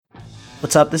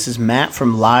What's up? This is Matt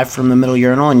from Live from the Middle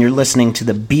Urinal, and you're listening to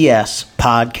the BS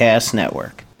Podcast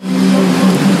Network.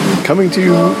 Coming to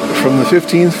you from the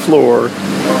 15th floor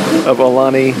of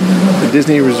Aulani, the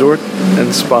Disney Resort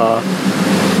and Spa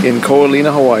in Ko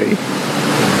Olina, Hawaii,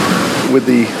 with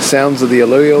the sounds of the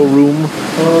Aloha Room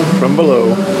from below.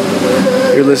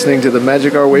 You're listening to the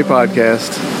Magic Our Way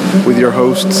podcast with your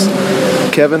hosts,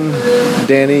 Kevin,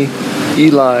 Danny,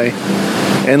 Eli,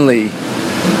 and Lee.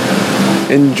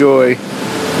 Enjoy.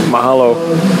 Mahalo.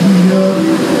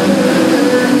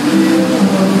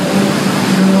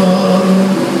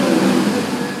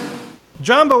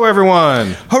 Jumbo,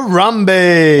 everyone.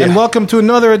 Harambe. And welcome to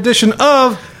another edition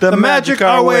of the Magic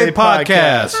Our Way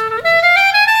podcast.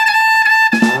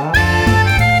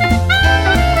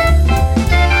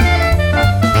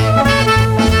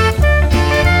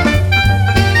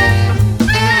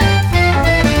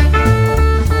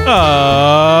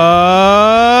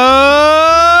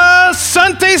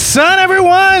 Asante San,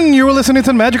 everyone. You were listening to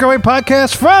the Magic Our Way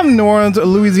podcast from New Orleans,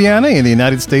 Louisiana, in the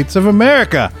United States of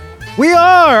America. We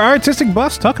are artistic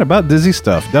buffs talking about Disney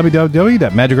stuff.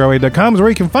 www.magicourway.com is where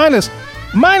you can find us.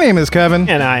 My name is Kevin.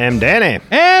 And I am Danny.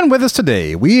 And with us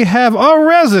today, we have our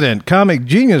resident comic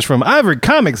genius from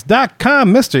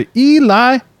ivorycomics.com, Mr.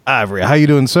 Eli Ivory. How you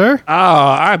doing, sir? Oh,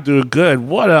 I'm doing good.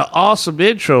 What an awesome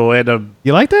intro. And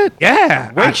You like that?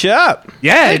 yeah. Wake you up.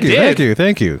 Yeah,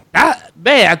 Thank you.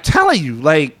 Man, I'm telling you,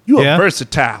 like, you Yeah? are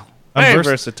versatile. I'm Very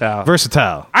versatile.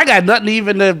 Versatile. I got nothing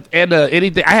even to add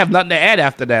anything. I have nothing to add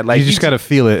after that. Like You just got to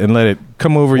feel it and let it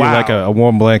come over you Wow. like a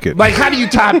warm blanket. Like, how do you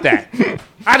top that?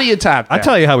 How do you top that? I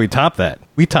tell you how we top that.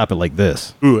 We top it like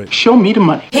this. Show me the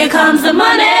money. Here comes the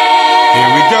money.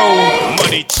 Here we go.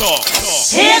 Money talk.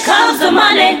 Here comes the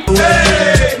money.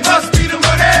 Hey, must be the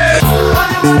money.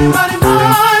 Money, money, money,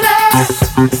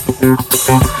 money.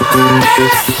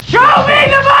 Show me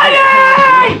the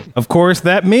money. Of course,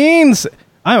 that means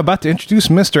I'm about to introduce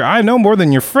Mr. I Know More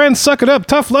Than Your Friend, Suck It Up,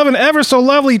 Tough Lovin', Ever So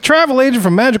Lovely, Travel Agent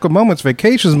from Magical Moments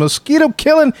Vacations, Mosquito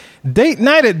Killing, Date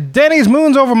Night at Denny's,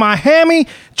 Moons Over My Hammy,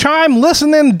 Chime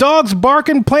Listening, Dogs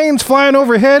Barking, Planes Flying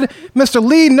Overhead, Mr.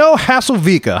 Lee No Hassle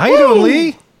Vika. How you doing,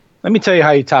 Lee? Let me tell you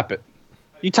how you top it.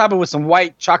 You top it with some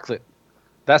white chocolate.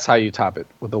 That's how you top it,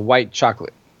 with a white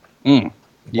chocolate.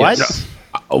 Yes.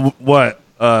 What?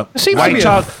 There seems to White be a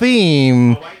chocolate.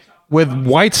 theme with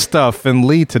white stuff and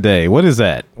Lee today. What is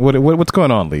that? What's going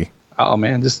on, Lee? Oh,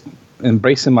 man, just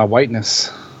embracing my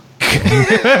whiteness.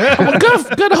 Well,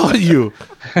 good on you.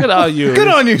 Good on you. Good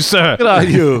on you, sir. Good on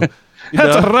you. You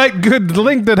That's know? a right good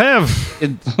link to have.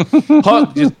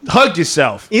 Just hug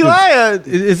yourself. Eli,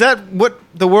 is that what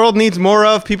the world needs more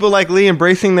of? People like Lee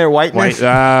embracing their whiteness?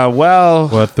 Well,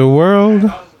 What the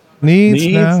world needs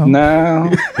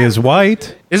now is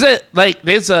white. is it like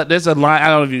there's a line? I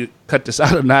don't know if you cut this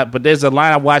out or not, but there's a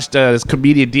line I watched. This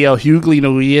comedian D.L. Hughley, you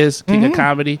know who he is, King of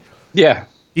Comedy. Yeah.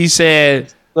 He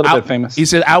said, A little bit famous. He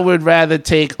said, "I would rather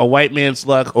take a white man's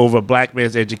luck over a black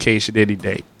man's education any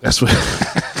day." That's what.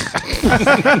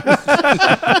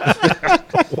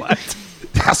 What?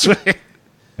 That's what.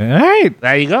 All right.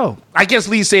 There you go. I guess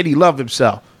Lee said he loved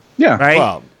himself, Yeah. right?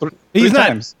 Well, He's Three not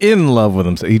times. in love with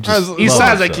himself. He just He loves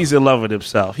sounds like himself. he's in love with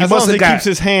himself. He as long must as have he got. keeps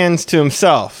his hands to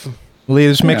himself. Lee,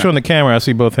 just make Yeah. sure on the camera I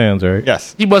see both hands, all right?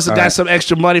 Yes. He must have got right. some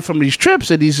extra money from these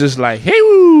trips, and he's just like, "Hey,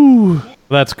 woo!"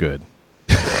 That's good.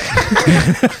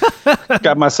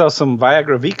 Got myself some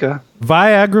Viagra Vika.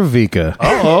 Viagra Vika.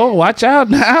 Oh, watch out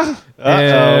now. Watch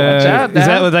out Is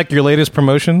now. that like your latest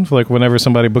promotion? Like whenever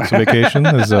somebody books a vacation,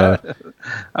 is I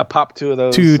pop two of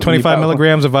those. 25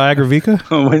 milligrams of Viagra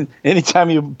Vika? Anytime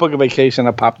you book a vacation,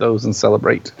 I pop those and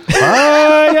celebrate.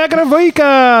 Viagra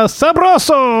Vika,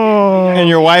 sabroso. And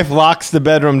your wife locks the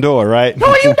bedroom door, right? No,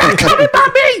 you not coming by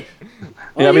me.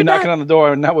 Yeah, I'll be knocking on the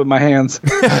door, not with my hands.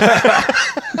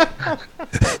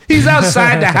 He's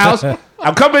outside the house.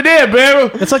 I'm coming in,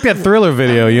 baby. It's like that Thriller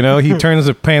video, you know? He pans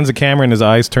the camera and his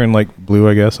eyes turn like blue,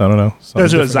 I guess. I don't know. Something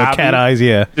Those are different. Like cat zombie. eyes,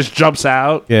 yeah. Just jumps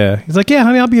out. Yeah. He's like, yeah,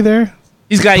 honey, I'll be there.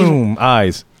 He's got. Boom,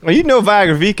 eyes. Well, you know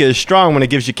Viagra Vika is strong when it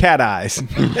gives you cat eyes. You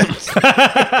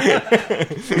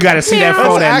got to see that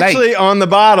phone It's at night. actually on the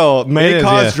bottle. May It is,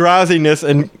 cause yeah. drowsiness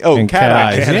and And cat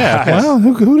eyes. Yeah. eyes. Well,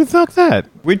 who'd have thought that?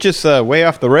 We just way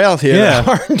off the rails here, Yeah.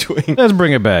 aren't we? Let's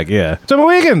bring it back, yeah. So,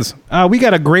 Mohegans, we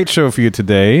got a great show for you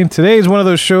today. Today is one of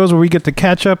those shows where we get to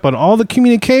catch up on all the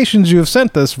communications you have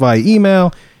sent us via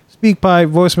email,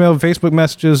 SpeakPipe, voicemail, Facebook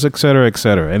messages, etc.,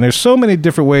 etc. And there's so many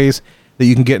different ways that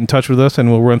you can get in touch with us,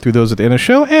 and we'll run through those at the end of the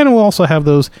show, and we'll also have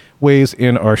those ways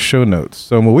in our show notes.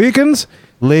 So, Mohegans,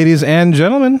 ladies and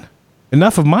gentlemen,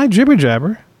 enough of my jibber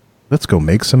jabber. Let's go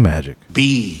make some magic.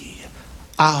 Be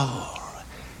our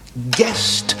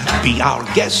Guest, be our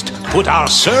guest. Put our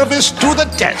service to the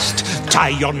test. Tie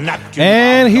your napkin.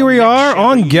 And here we are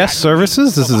on Guest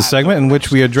Services. This is a segment in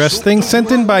which we address things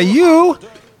sent in by you,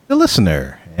 the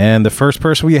listener. And the first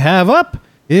person we have up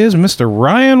is Mr.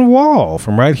 Ryan Wall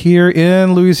from right here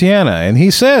in Louisiana. And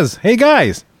he says, "Hey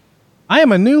guys, I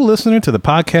am a new listener to the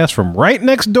podcast from right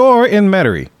next door in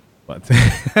Metairie." But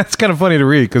that's kind of funny to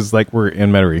read because, like, we're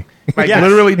in Metairie. Like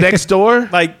literally next door.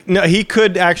 Like, no, he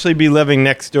could actually be living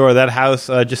next door. That house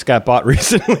just got bought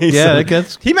recently. Yeah, so it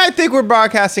gets... he might think we're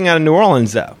broadcasting out of New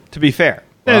Orleans, though, to be fair.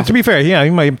 Yeah, to be fair, yeah,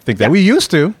 you might think that. We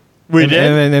used to. We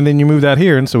did. And then you moved out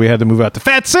here, and so we had to move out to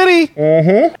Fat City.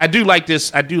 I do like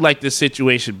this. I do like this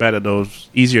situation better though. It's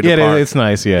easier to Yeah, park. it's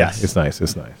nice. Yeah, Yes. it's nice.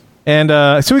 It's nice. And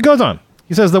so he goes on.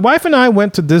 He says, "The wife and I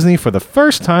went to Disney for the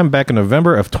first time back in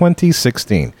November of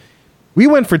 2016. We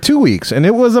went for 2 weeks, and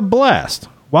it was a blast.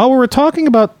 While we were talking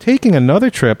about taking another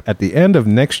trip at the end of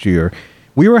next year,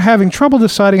 we were having trouble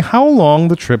deciding how long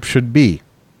the trip should be.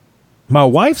 My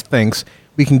wife thinks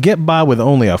we can get by with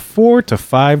only a 4 to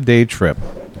 5 day trip.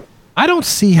 I don't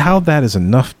see how that is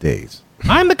enough days.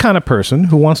 I'm the kind of person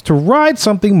who wants to ride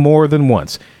something more than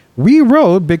once. We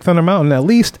rode Big Thunder Mountain at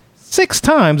least 6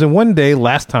 times in one day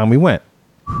last time we went.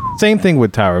 Same thing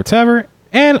with Tower of Terror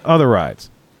and other rides.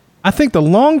 I think the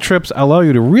long trips allow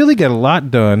you to really get a lot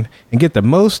done and get the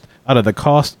most out of the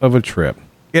cost of a trip.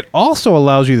 It also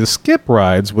allows you to skip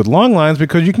rides with long lines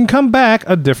because you can come back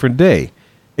a different day.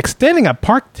 Extending a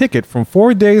park ticket from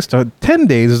 4 days to 10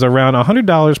 days is around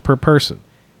 $100 per person.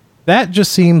 That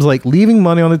just seems like leaving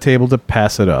money on the table to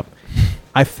pass it up.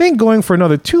 I think going for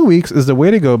another 2 weeks is the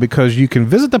way to go because you can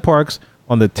visit the parks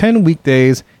on the 10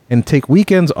 weekdays and take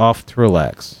weekends off to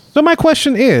relax. So my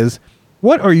question is,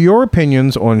 what are your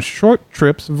opinions on short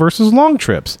trips versus long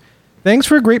trips? Thanks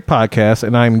for a great podcast,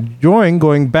 and I'm enjoying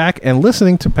going back and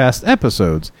listening to past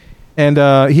episodes." And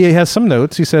he has some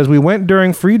notes. He says, "We went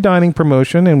during free dining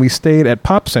promotion, and we stayed at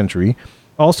Pop Century.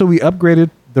 Also, we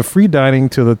upgraded the free dining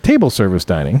to the table service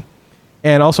dining."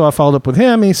 And also, I followed up with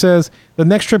him. He says, the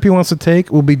next trip he wants to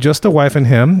take will be just the wife and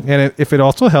him. And if it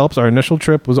also helps, our initial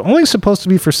trip was only supposed to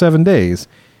be for 7 days.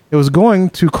 It was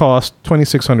going to cost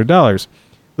 $2,600.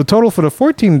 The total for the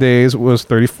 14 days was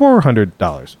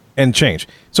 $3,400 and change.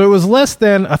 So it was less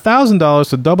than $1,000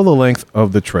 to double the length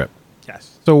of the trip.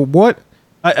 Yes. So what...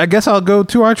 I guess I'll go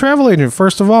to our travel agent.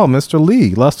 First of all, Mr.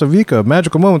 Lee, Lastavica,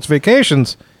 Magical Moments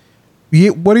Vacations.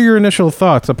 What are your initial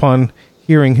thoughts upon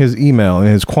hearing his email and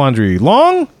his quandary?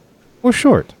 Long or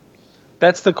short?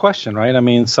 That's the question, right? I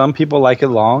mean, some people like it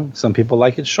long, some people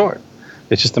like it short.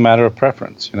 It's just a matter of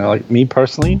preference. You know, like me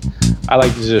personally, I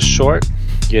like to just short,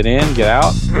 get in, get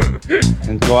out,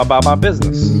 and go about my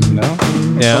business, you know?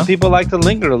 Yeah. Some people like to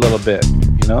linger a little bit,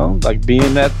 you know, like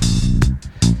being that,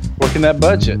 working that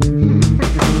budget. And,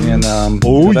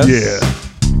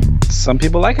 some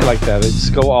people like it like that. They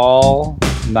just go all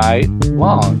night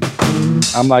long.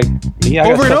 I'm like, me, I got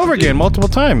Over and stuff over to do. again, multiple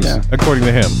times, Yeah. according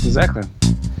to him. Exactly.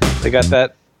 They got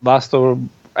that Lasto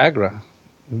Agra.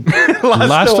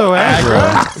 Lasto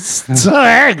Agra.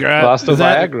 Lasto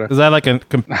Viagra. Is that like a...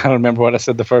 I don't remember what I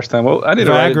said the first time. Well, I need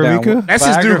to write it Viagra down. Vika? That's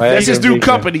his new. Viagra That's his new Vika.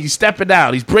 company. He's stepping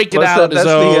out. He's breaking What's out that? on his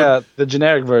That's own. the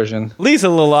generic version. Lee's a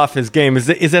little off his game. Is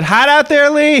it hot out there,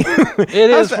 Lee? It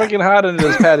is freaking hot in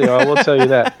this patio. I will tell you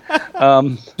that.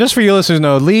 Just for your listeners to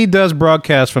know, Lee does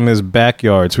broadcast from his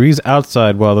backyard, so he's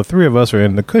outside while the three of us are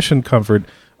in the cushioned comfort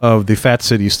of the Fat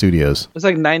City studios. It's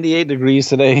like 98 degrees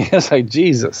today. It's like,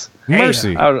 Jesus.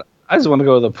 Mercy. I just want to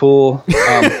go to the pool.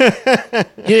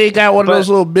 You ain't got one of those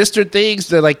little mister things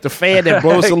that like the fan that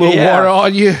blows a little Yeah. water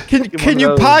on you. Can you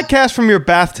podcast from your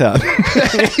bathtub?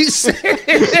 He's saying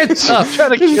it's tough.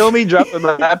 Trying to kill me, dropping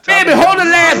my laptop. Baby, hold the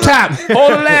laptop.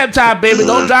 Hold the laptop, baby.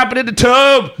 Don't drop it in the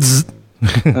tub.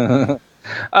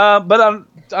 But on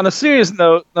a serious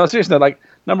note, like,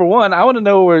 number one, I want to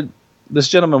know where this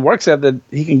gentleman works at that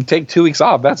he can take 2 weeks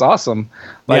off. That's awesome.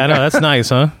 Like, Yeah, I know. That's nice,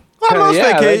 huh? Well, most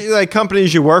Yeah, like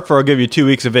companies you work for will give you 2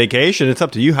 weeks of vacation. It's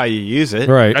up to you how you use it.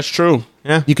 Right. That's true.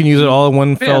 Yeah. You can use it all in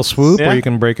one fell swoop, Yeah. or you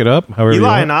can break it up, however you Eli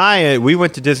want. and I, we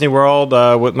went to Disney World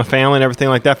with my family and everything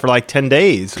like that for like 10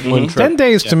 days. One trip. 10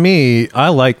 days to me, I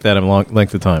like that long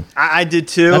length of time. I did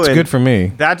too. That's and good for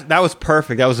me. That was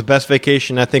perfect. That was the best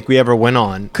vacation I think we ever went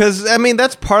on. Because, I mean,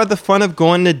 that's part of the fun of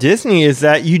going to Disney is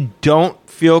that you don't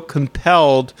feel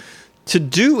compelled to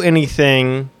do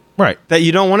anything Right. that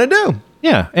you don't want to do.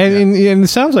 Yeah. And it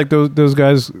sounds like those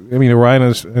guys, I mean, Ryan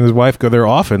and his wife go there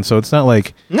often, so it's not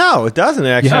like No, it doesn't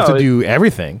actually. you have to do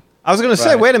everything. I was going to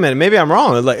say, wait a minute, maybe I'm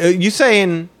wrong. Like you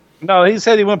saying No, he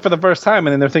said he went for the first time,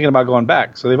 and then they're thinking about going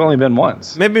back. So they've only been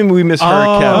once. Maybe we misheard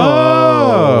Kevin.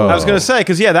 I was going to say,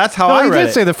 because, that's how I he read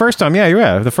did say the first time. Yeah, you're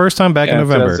right. The first time back in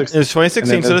November. It was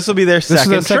 2016, so this will be their This is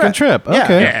second the second trip.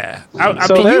 Okay. Yeah.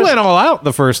 So You went all out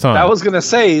the first time. I was gonna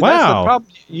say, that's the Wow.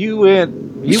 problem. You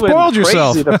went spoiled crazy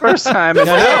yourself. the first time, and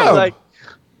now you're like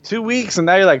 2 weeks, and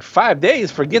now you're like 5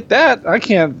 days. Forget that. I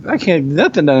can't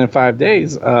nothing done in 5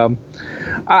 days.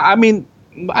 I mean,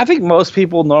 I think most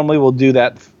people normally will do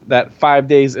that 5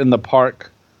 days in the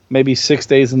park, maybe 6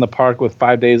 days in the park with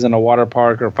 5 days in a water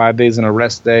park or 5 days in a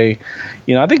rest day.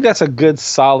 You know, I think that's a good,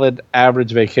 solid,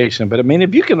 average vacation. But I mean,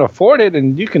 if you can afford it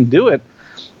and you can do it,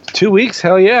 2 weeks,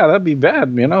 hell yeah, that'd be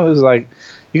bad. You know, it's like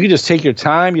you can just take your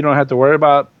time. You don't have to worry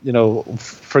about,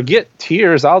 forget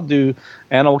tears. I'll do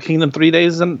Animal Kingdom 3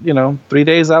 days and 3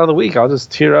 days out of the week. I'll just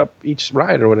tear up each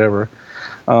ride or whatever.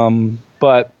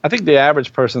 But I think the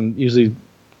average person usually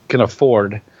can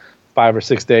afford 5 or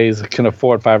 6 days, can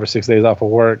afford 5 or 6 days off of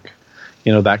work,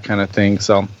 that kind of thing.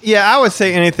 So I would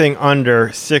say anything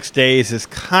under 6 days is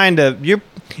kind of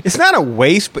it's not a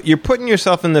waste, but you're putting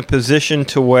yourself in the position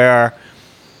to where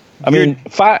I mean,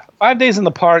 5 days in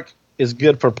the park is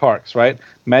good for parks, right?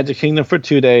 Magic Kingdom for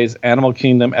 2 days, Animal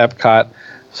Kingdom, Epcot,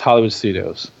 Hollywood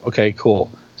Studios. Okay,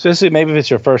 cool. Especially maybe if it's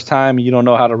your first time and you don't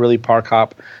know how to really park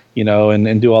hop,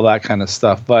 and do all that kind of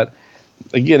stuff. But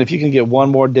again, if you can get one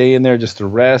more day in there just to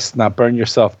rest, not burn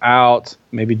yourself out,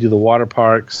 maybe do the water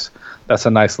parks, that's a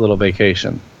nice little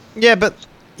vacation. Yeah, but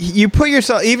you put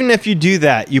yourself, even if you do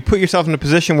that, you put yourself in a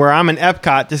position where I'm in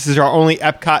Epcot. This is our only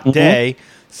Epcot day.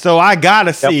 So I got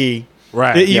to see,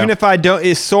 right? Even if I don't,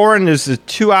 Soarin' is a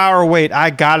 2 hour wait. I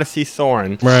got to see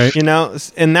Soarin', right?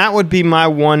 And that would be my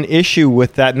one issue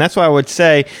with that. And that's why I would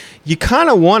say you kind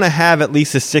of want to have at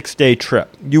least a 6 day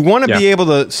trip. You want to be able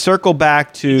to circle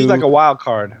back to. It's like a wild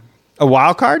card. A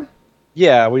wild card?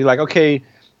 Yeah, where you're like, okay,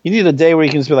 you need a day where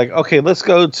you can just be like, okay, let's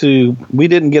go to. We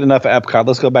didn't get enough at Epcot.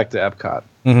 Let's go back to Epcot.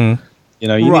 Mm-hmm. You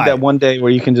need that one day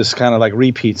where you can just kind of like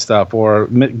repeat stuff or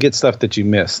get stuff that you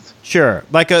missed. Sure.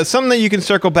 Like something that you can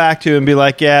circle back to and be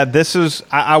like, yeah, this is,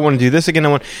 I want to do this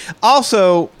again.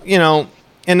 Also, and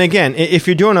again, if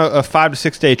you're doing a 5 to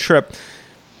 6 day trip,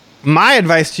 my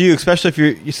advice to you, especially if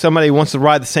you're somebody who wants to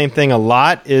ride the same thing a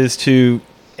lot, is to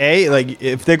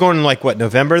if they're going in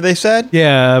November, they said?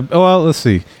 Yeah. Well, let's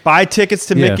see. Buy tickets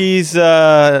to Mickey's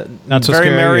Not So Very Scary,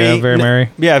 Merry. Very Merry.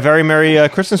 Yeah, Very Merry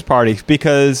Christmas party,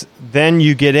 because then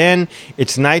you get in,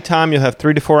 it's nighttime, you'll have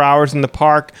 3 to 4 hours in the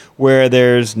park where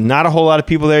there's not a whole lot of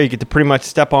people there. You get to pretty much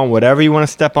step on whatever you want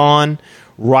to step on,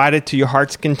 ride it to your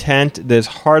heart's content. There's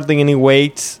hardly any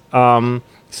waits. Same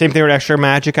thing with extra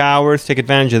magic hours. Take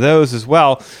advantage of those as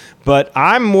well. But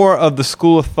I'm more of the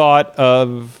school of thought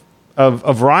of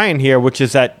Ryan here, which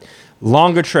is that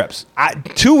longer trips.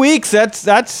 2 weeks. That's.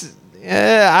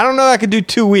 I don't know. I could do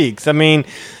 2 weeks. I mean,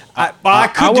 I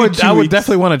would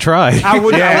definitely want to try. I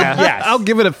would. Yes. I'll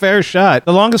give it a fair shot.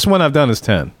 The longest one I've done is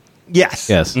 10. Yes.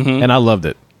 Mm-hmm. And I loved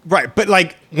it. Right, but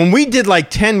when we did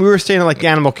 10, we were staying at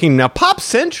Animal Kingdom. Now, Pop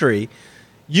Century,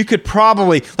 you could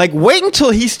probably wait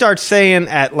until he starts saying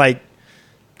at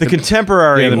the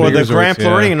Contemporary the or the resorts, Grand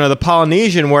Floridian or the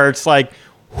Polynesian, where it's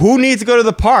who needs to go to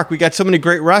the park? We got so many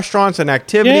great restaurants and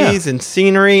activities and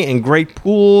scenery and great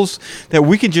pools that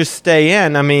we could just stay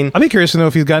in. I mean, I'd be curious to know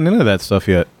if he's gotten into that stuff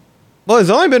yet. Well,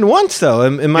 it's only been once though.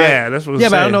 That's what.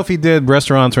 But I don't know if he did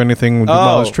restaurants or anything with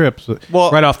all his trips.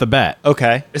 Well, right off the bat.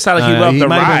 Okay, it's not like he loved the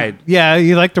ride.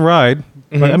 He liked the ride.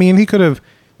 Mm-hmm. But I mean, he could have.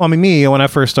 Well, I mean, me when I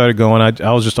first started going,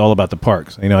 I was just all about the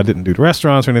parks. I didn't do the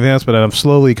restaurants or anything else, but I've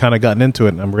slowly kind of gotten into it,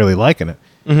 and I'm really liking it.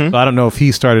 Mm-hmm. So I don't know if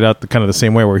he started out the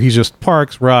same way, where he's just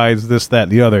parks, rides, this, that,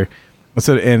 and the other,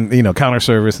 counter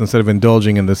service instead of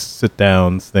indulging in the sit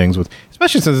downs things with,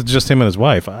 especially since it's just him and his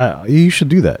wife. You should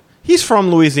do that. He's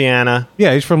from Louisiana.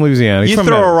 Yeah, he's from Louisiana. You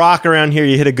throw a rock around here,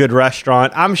 you hit a good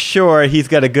restaurant. I'm sure he's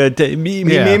got a good. He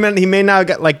may not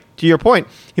have got to your point.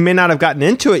 He may not have gotten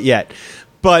into it yet.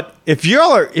 But if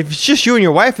it's just you and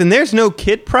your wife, and there's no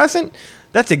kid present,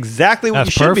 that's exactly what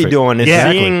you should be doing. Is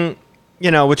seeing,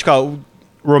 what you call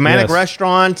romantic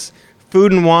restaurants,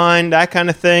 food and wine, that kind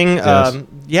of thing.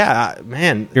 Yes.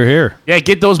 Man, you're here. Yeah,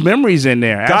 get those memories in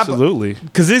there. Absolutely,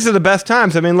 because these are the best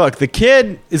times. I mean, look, the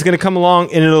kid is going to come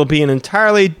along, and it'll be an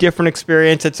entirely different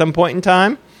experience at some point in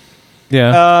time.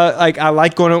 Yeah, I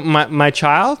like going with my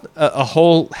child a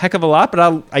whole heck of a lot,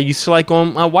 but I used to like going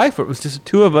with my wife. It was just the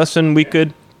two of us, and we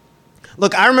could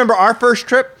look. I remember our first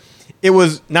trip. It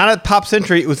was not at Pop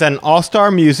Century. It was at an All-Star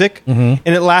Music, and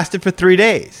it lasted for 3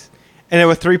 days. And there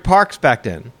were 3 parks back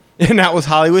then, and that was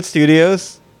Hollywood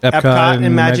Studios, Epcot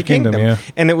and Magic Kingdom. Yeah.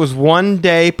 And it was 1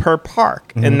 day per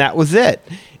park, and that was it.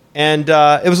 and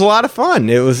it was a lot of fun.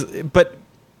 But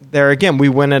there again, we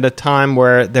went at a time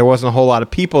where there wasn't a whole lot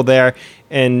of people there,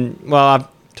 and well, I've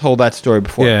told that story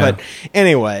before. Yeah. But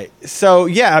anyway, so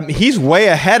yeah, he's way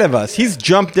ahead of us. He's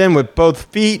jumped in with both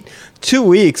feet. 2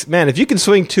 weeks, man. If you can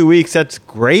swing 2 weeks, that's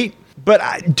great.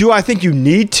 But do I think you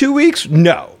need 2 weeks?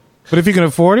 No. But if you can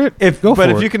afford it, If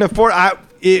you can afford,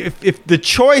 if the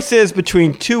choice is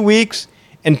between 2 weeks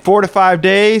and 4 to 5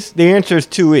 days, the answer is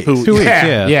 2 weeks. 2 weeks,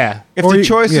 yeah. If the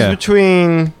choice is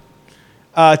between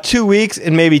 2 weeks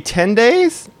and maybe 10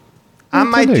 days, I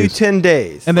might do 10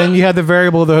 days. And then you have the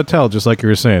variable of the hotel, just like you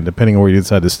were saying, depending on where you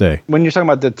decide to stay. When you're talking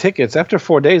about the tickets, after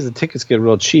 4 days, the tickets get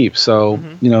real cheap. So,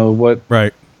 you know,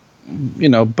 Right. you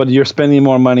know, but you're spending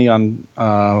more money on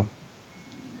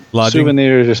Lodging.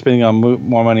 souvenirs. You're spending on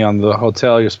more money on the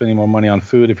hotel. You're spending more money on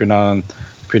food if you're not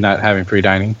having free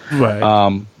dining.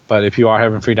 Right. But if you are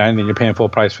having free dining, then you're paying full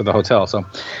price for the hotel. So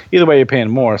either way, you're paying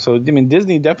more. So I mean,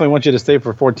 Disney definitely wants you to stay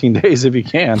for 14 days if you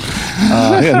can.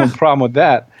 No problem with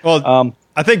that. Well,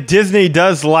 I think Disney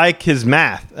does like his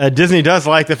math. Disney does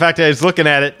like the fact that he's looking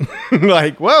at it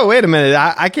like, whoa, wait a minute.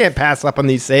 I can't pass up on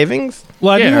these savings.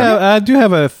 Well, I do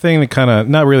have a thing that kind of,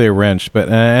 not really a wrench, but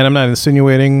and I'm not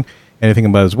insinuating anything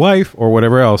about his wife or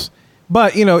whatever else.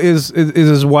 But, you know, is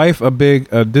his wife a big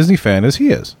Disney fan as he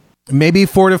is? Maybe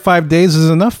 4 to 5 days is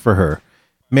enough for her.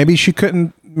 Maybe she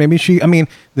couldn't.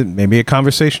 Maybe a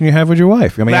conversation you have with your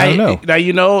wife. I mean, I don't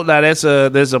know. Now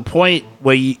there's a point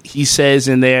where he says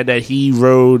in there that he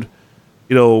rode,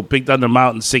 Big Thunder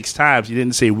Mountain 6 times. He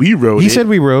didn't say we rode. He said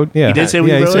we rode. Yeah, he did say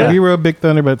we rode. He said we rode Big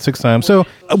Thunder about 6 times. So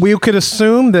we could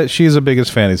assume that she's the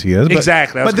biggest fan as he is. But,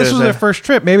 exactly. But this was their first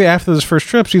trip. Maybe after this first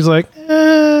trip, she's like,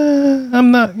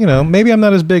 I'm not. Maybe I'm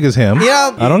not as big as him.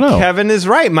 Yeah, I don't know. Kevin is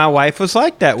right. My wife was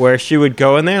like that, where she would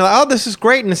go in there like, oh, this is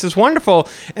great and this is wonderful,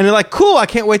 and they're like, cool, I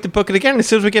can't wait to book it again. And as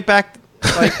soon as we get back,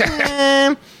 like,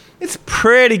 it's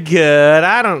pretty good.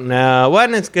 I don't know,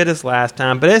 wasn't as good as last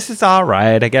time, but this is all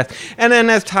right, I guess. And then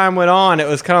as time went on, it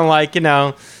was kind of like,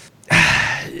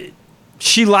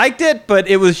 she liked it, but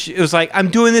it was like, I'm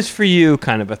doing this for you,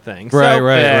 kind of a thing. Right.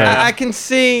 I can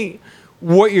see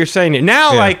what you're saying here.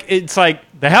 Now, like, it's like,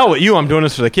 the hell with you, I'm doing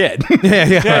this for the kid.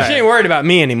 Yeah. She ain't worried about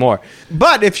me anymore.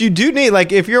 But if you do need,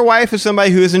 like, if your wife is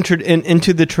somebody who is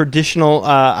into the traditional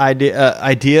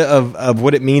idea of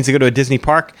what it means to go to a Disney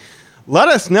park, let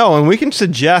us know, and we can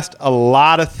suggest a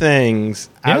lot of things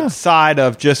outside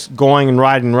of just going and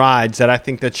riding rides that I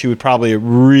think that she would probably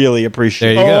really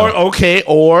appreciate. There you go.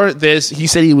 Or he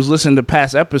said he was listening to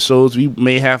past episodes. We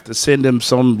may have to send him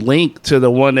some link to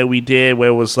the one that we did where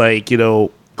it was like,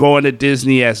 going to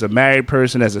Disney as a married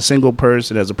person, as a single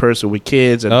person, as a person with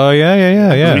kids. And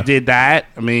yeah. We did that.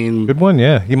 I mean, good one.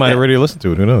 Yeah, he might have already listened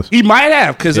to it. Who knows? He might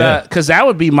have, because that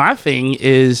would be my thing.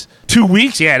 Is 2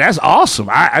 weeks? Yeah, that's awesome.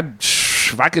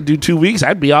 If I could do 2 weeks,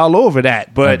 I'd be all over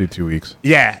that. But I'd do 2 weeks.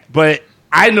 Yeah, but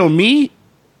I know me.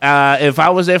 If I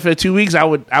was there for the 2 weeks, I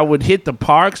would hit the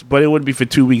parks, but it wouldn't be for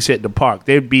 2 weeks hitting the park.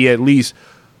 There'd be at least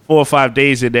 4 or 5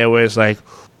 days in there where it's like,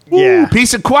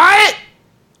 peace and quiet.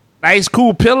 Nice,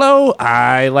 cool pillow.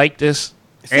 I like this.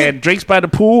 And drinks by the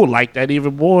pool, like that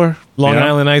even more. Long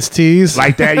Island iced teas.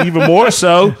 Like that even more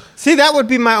so. See, that would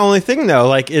be my only thing, though.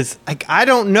 Like, I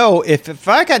don't know if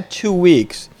I got 2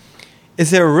 weeks,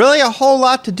 is there really a whole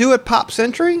lot to do at Pop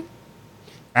Century?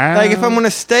 Like, if I'm going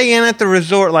to stay in at the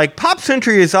resort, like, Pop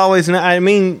Century is always, I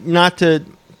mean, not to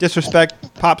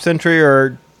disrespect Pop Century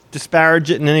or disparage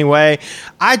it in any way.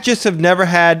 I just have never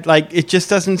had, like, it just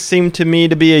doesn't seem to me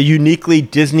to be a uniquely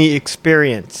Disney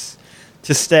experience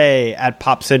to stay at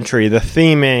Pop Century. The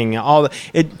theming, all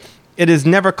it is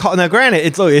never called. Now, granted,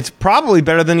 it's probably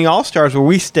better than the All Stars where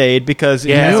we stayed because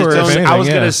I was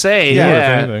gonna say,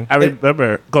 I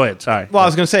remember. Go ahead. Sorry. Well, I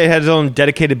was gonna say it had its own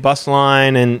dedicated bus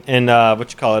line and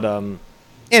what you call it.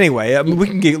 Anyway, we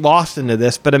can get lost into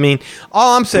this, but I mean,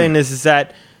 all I'm saying is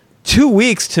that 2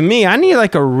 weeks to me, I need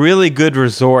like a really good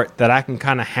resort that I can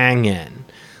kind of hang in.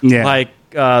 Yeah, like.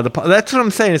 That's what I'm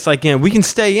saying. It's like, we can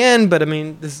stay in, but I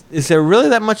mean, is there really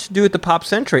that much to do at the Pop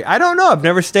Century? I don't know. I've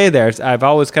never stayed there. I've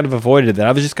always kind of avoided that.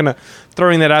 I was just kind of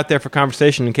throwing that out there for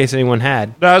conversation in case anyone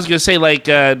had. No, I was going to say, like,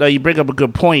 no, you bring up a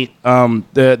good point.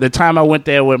 The time I went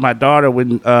there with my daughter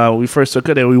when we first took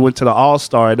her there, we went to the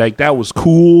All-Star. Like, that was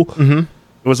cool. Mm-hmm.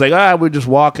 It was like, we're just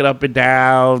walking up and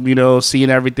down, seeing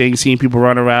everything, seeing people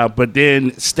run around. But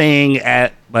then staying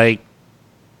at, like,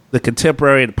 the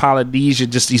Contemporary, the Polynesia,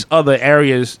 just these other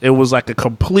areas, it was like a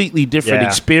completely different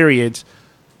experience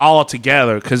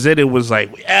altogether. Because then it was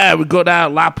like, we go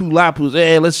down Lapu.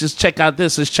 Hey, let's just check out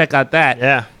this, let's check out that.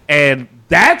 Yeah. And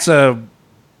that's a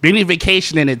mini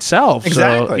vacation in itself.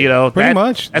 Exactly. So, pretty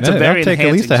much. That's a very that'll take at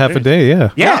enhanced least a half a day,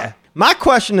 Yeah. My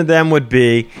question to them would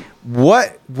be,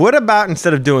 what about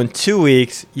instead of doing 2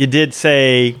 weeks, you did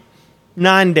say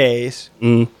 9 days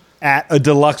at a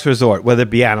deluxe resort, whether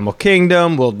it be Animal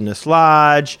Kingdom, Wilderness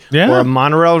Lodge, or a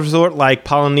monorail resort like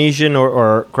Polynesian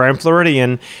or Grand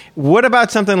Floridian. What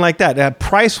about something like that?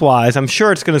 Price-wise, I'm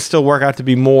sure it's going to still work out to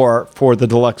be more for the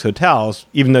deluxe hotels,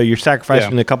 even though you're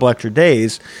sacrificing a couple extra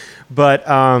days. But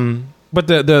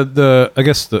the I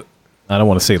guess I don't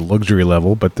want to say luxury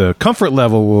level, but the comfort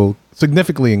level will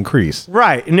significantly increase.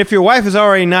 Right. And if your wife is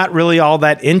already not really all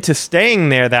that into staying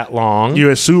there that long.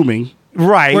 You're assuming.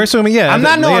 Right. We're assuming, yeah. I'm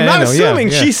not assuming.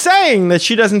 Yeah. She's saying that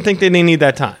she doesn't think that they need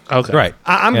that time. Okay. Right.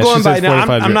 I'm going by now.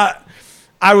 I'm not.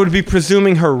 I would be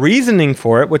presuming her reasoning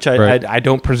for it, which I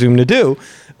don't presume to do.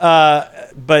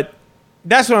 But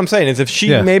that's what I'm saying is if she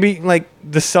maybe like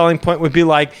the selling point would be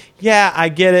like, yeah, I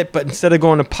get it, but instead of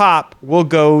going to Pop, we'll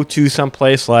go to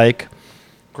someplace like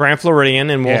Grand Floridian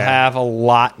and we'll have a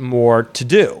lot more to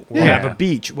do. We'll have a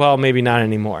beach. Well, maybe not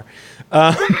anymore.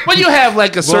 Well, you have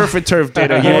like a surf and turf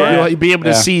dinner. You'll be able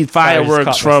to see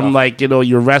fireworks from like,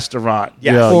 your restaurant.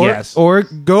 Yes. Or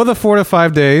go the 4 to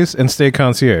 5 days and stay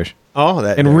concierge. Oh,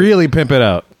 and really pimp it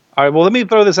out. All right, well, let me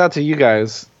throw this out to you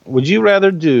guys. Would you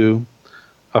rather do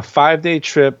a 5-day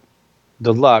trip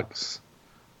deluxe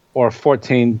or a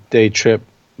 14-day trip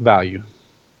value?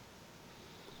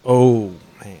 Oh,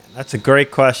 man. That's a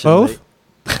great question. Both?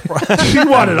 You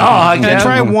want it all, I guess. And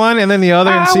try one and then the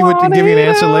other and see what to give you an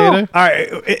answer later. All right.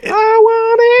 I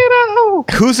want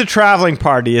it all. Who's a traveling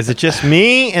party? Is it just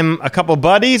me and a couple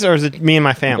buddies, or is it me and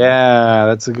my family? Yeah,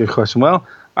 that's a good question. Well,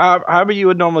 however you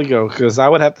would normally go, because I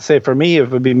would have to say for me, it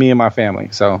would be me and my family.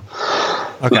 So,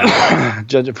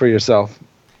 judge it for yourself.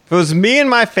 If it was me and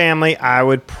my family, I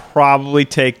would probably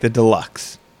take the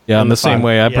deluxe. Yeah, I'm the same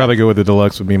way. I'd probably go with the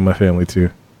deluxe with me and my family too.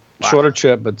 Wow. Shorter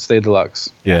trip, but stay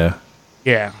deluxe. Yeah.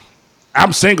 Yeah.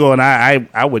 I'm single, and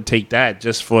I would take that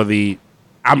just for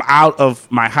I'm out of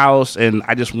my house, and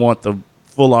I just want the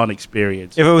full-on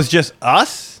experience. If it was just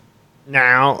us,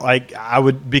 now, like, I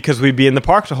would, because we'd be in the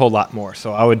parks a whole lot more,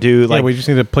 so I would do, like... Yeah, we just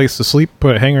need a place to sleep,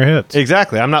 hang our heads.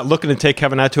 Exactly. I'm not looking to take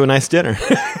Kevin out to a nice dinner.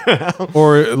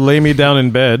 Or lay me down in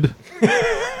bed,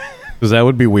 because that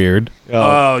would be weird.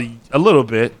 A little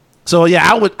bit. So, yeah,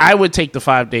 I would take the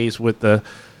 5 days with the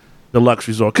deluxe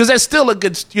resort, because that's still a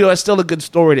good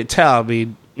story to tell. I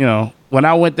mean, when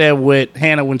I went there with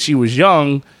Hannah when she was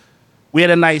young, we had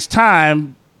a nice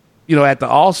time, at the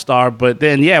All-Star. But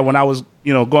then, when I was,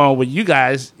 going with you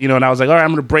guys, and I was like, all right, I'm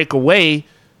going to break away.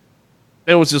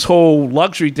 There was this whole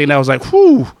luxury thing that I was like,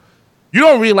 whew, you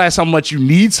don't realize how much you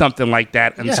need something like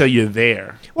that until you're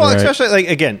there. Well, especially, like,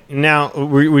 again, now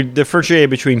we differentiated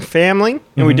between family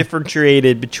and we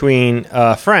differentiated between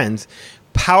friends.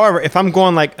 However, if I'm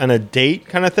going like on a date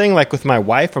kind of thing, like with my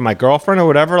wife or my girlfriend or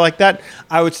whatever like that,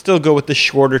 I would still go with the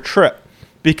shorter trip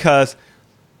because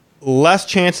less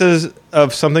chances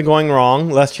of something going wrong,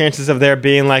 less chances of there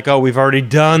being like, oh, we've already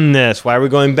done this. Why are we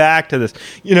going back to this?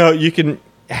 You can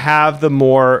have the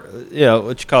more, what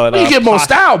you call it? You get more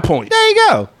style points. There you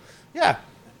go. Yeah.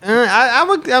 I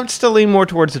would still lean more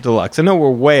towards the deluxe. I know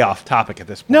we're way off topic at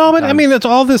this point. No, but I mean, that's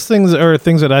all these things are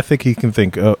things that I think he can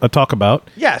talk about.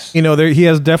 Yes, he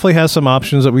definitely has some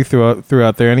options that we threw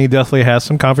out there, and he definitely has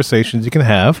some conversations you can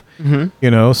have.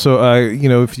 Mm-hmm.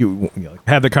 So if you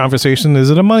have the conversation,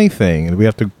 is it a money thing, and we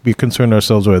have to be concerned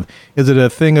ourselves with? Is it a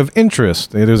thing of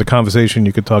interest? There's a conversation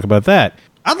you could talk about that.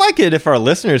 I'd like it if our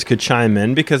listeners could chime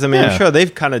in because I'm sure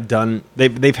they've kind of done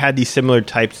they've had these similar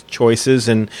types of choices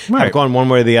and have gone one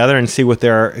way or the other and see what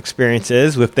their experience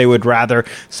is. If they would rather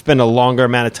spend a longer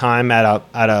amount of time at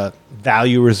a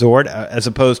value resort as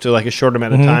opposed to like a shorter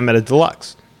amount of time at a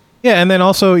deluxe. Yeah, and then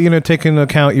also, take into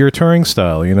account your touring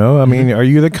style, I mean, are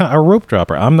you a rope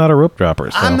dropper? I'm not a rope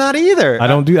dropper. So I'm not either. I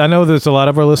know there's a lot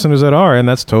of our listeners that are, and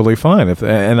that's totally fine.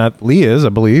 Lee is, I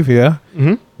believe, yeah.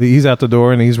 Mm-hmm. He's out the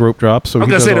door and he's rope dropped. So I'm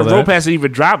going to say the rope hasn't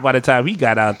even dropped by the time he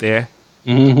got out there.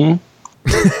 Mm-hmm.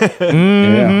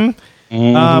 Yeah.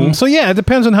 Mm-hmm. So yeah, it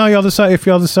depends on how y'all decide. If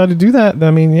y'all decide to do that, I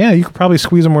mean, you could probably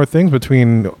squeeze in more things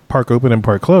between park open and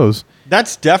park closed.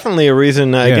 That's definitely a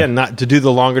reason, again, not to do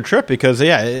the longer trip because,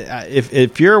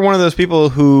 if you're one of those people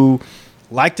who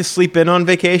like to sleep in on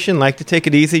vacation, like to take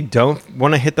it easy, don't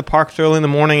want to hit the parks early in the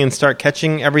morning and start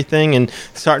catching everything and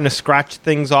starting to scratch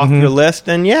things off your list,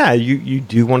 then, you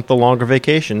do want the longer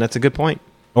vacation. That's a good point.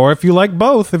 Or if you like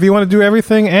both, if you want to do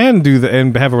everything and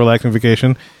have a relaxing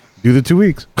vacation, do the 2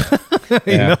 weeks.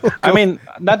 I mean,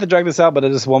 not to drag this out, but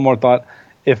just one more thought.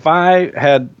 If I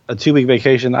had a 2-week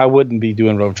vacation, I wouldn't be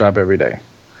doing rope drop every day.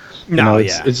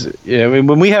 It's I mean,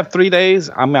 when we have 3 days,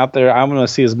 I'm out there. I'm going to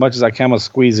see as much as I can. I'm going to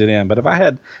squeeze it in. But if I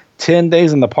had 10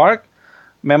 days in the park,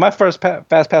 Man, my first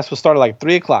fast pass would start at like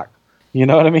 3 o'clock. You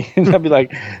know what I mean? I'd be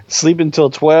like sleep until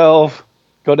 12,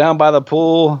 go down by the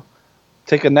pool,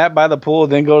 take a nap by the pool,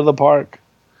 then go to the park.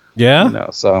 Yeah. You know,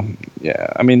 so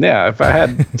yeah. I mean, yeah. If I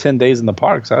had 10 days in the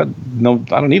parks, I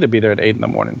don't need to be there at 8 in the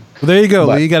morning. Well, there you go.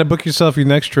 But- Lee. You got to book yourself your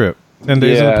next trip. 10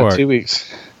 days in the park. 2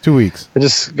 weeks. 2 weeks. I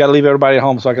just got to leave everybody at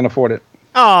home so I can afford it.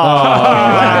 That's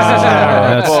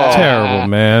terrible,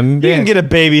 man. You can get a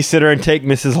babysitter and take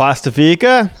Mrs.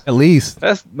 Lastavica. At least.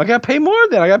 I got to pay more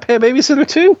then. I got to pay a babysitter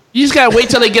too. You just gotta wait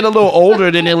till they get a little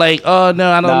older, then they're like, "Oh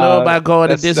no, I don't know about going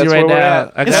to Disney right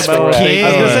now." I It's got for my kids. I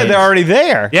was gonna say they're already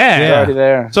there. Yeah, It's already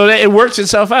there. So that it works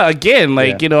itself out again.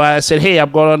 Like I said, hey,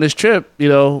 I'm going on this trip. You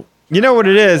know what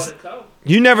it is?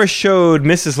 You never showed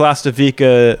Mrs.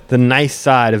 Lastavica the nice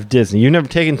side of Disney. You've never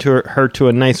taken her to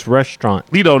a nice restaurant.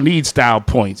 We don't need style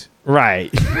points.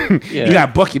 Right. You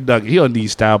got Bucket Nugget. He don't need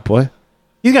style point.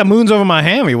 You got moons over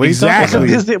Miami. What are you talking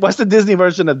about? What's the Disney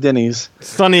version of Denny's?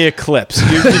 Sunny Eclipse.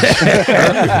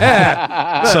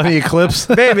 Sunny Eclipse.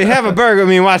 Baby, have a burger with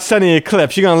me and watch Sunny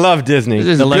Eclipse. You're going to love Disney.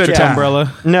 The electric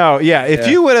umbrella. No, yeah. If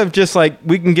you would have just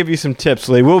we can give you some tips,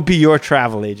 Lee. We'll be your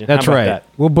travel agent. That's How about right. that?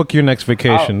 We'll book your next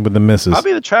vacation with the missus. I'll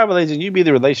be the travel agent. You be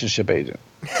the relationship agent.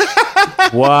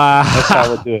 Wow. That's how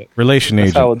we'll do it. Relation That's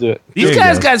agent. how we'll do it. These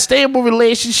guys got stable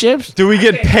relationships. Do we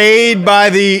get paid by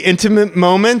the intimate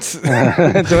moments?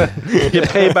 Get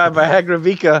paid by Viagra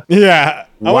Vika. Yeah.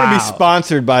 I want to be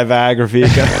sponsored by Viagra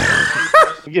Vika.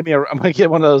 I'm gonna get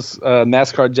one of those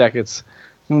NASCAR jackets.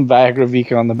 Viagra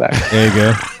Vika on the back. There you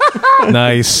go.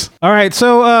 Nice. All right.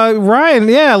 So, Ryan,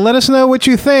 let us know what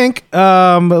you think.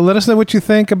 Let us know what you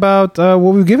think about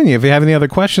what we've given you. If you have any other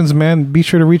questions, man, be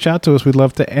sure to reach out to us. We'd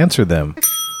love to answer them.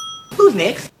 Who's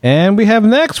next? And we have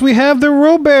the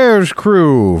Roberts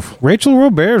crew. Rachel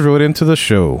Roberts wrote into the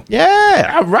show.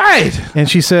 Yeah. All right. And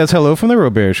she says, hello from the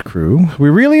Roberts crew. We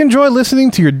really enjoy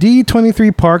listening to your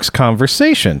D23 Parks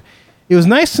conversation. It was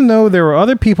nice to know there were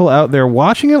other people out there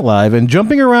watching it live and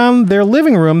jumping around their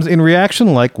living rooms in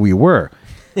reaction like we were.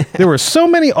 There were so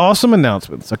many awesome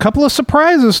announcements. A couple of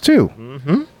surprises, too.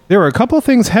 Mm-hmm. There were a couple of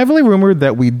things heavily rumored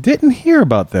that we didn't hear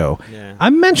about, though. Yeah. I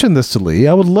mentioned this to Lee.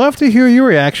 I would love to hear your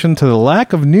reaction to the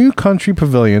lack of new country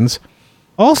pavilions.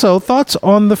 Also, thoughts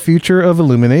on the future of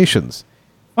Illuminations.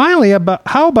 Finally,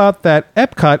 how about that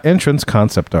Epcot entrance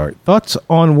concept art? Thoughts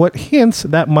on what hints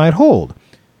that might hold?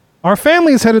 Our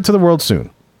family is headed to the world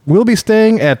soon. We'll be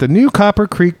staying at the new Copper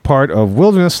Creek part of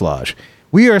Wilderness Lodge.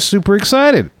 We are super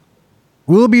excited.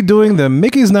 We'll be doing the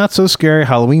Mickey's Not So Scary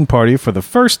Halloween party for the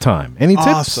first time. Any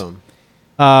tips?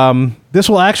 Awesome. This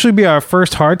will actually be our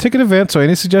first hard ticket event, so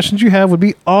any suggestions you have would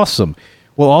be awesome.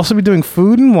 We'll also be doing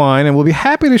food and wine, and we'll be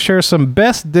happy to share some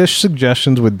best dish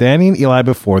suggestions with Danny and Eli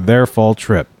before their fall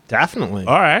trip. Definitely.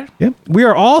 All right. Yep. We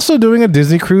are also doing a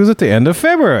Disney cruise at the end of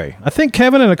February. I think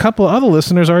Kevin and a couple of other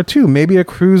listeners are too. Maybe a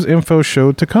cruise info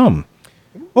show to come.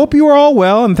 Hope you are all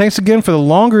well, and thanks again for the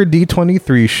longer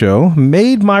D23 show.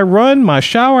 Made my run, my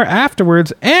shower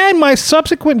afterwards, and my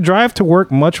subsequent drive to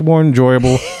work much more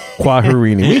enjoyable.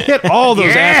 Quaharini. We hit all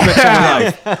those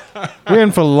aspects of life. We're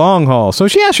in for the long haul. So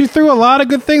she actually threw a lot of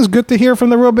good things. Good to hear from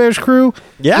the Roberts crew.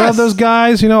 Yes. Love those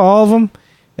guys, all of them.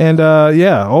 And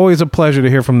always a pleasure to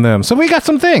hear from them. So we got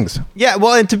some things. Yeah,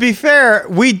 well, and to be fair,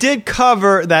 we did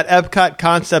cover that Epcot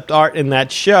concept art in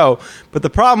that show, but the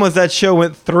problem was that show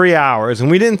went 3 hours,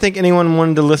 and we didn't think anyone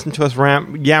wanted to listen to us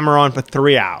yammer on for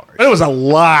 3 hours. It was a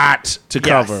lot to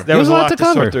cover. There was a lot to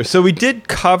cover. Sort through. So we did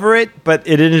cover it, but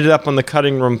it ended up on the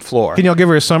cutting room floor. Can y'all give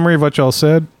her a summary of what y'all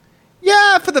said?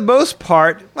 Yeah, for the most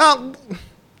part. Well,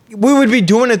 we would be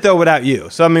doing it, though, without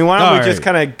you. So, I mean, why don't we just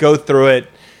kind of go through it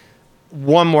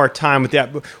one more time with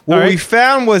that. What we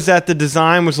found was that the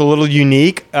design was a little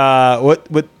unique.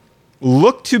 What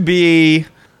looked to be,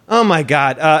 oh my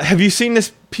God, have you seen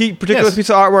this particular piece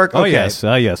of artwork? Oh, yes.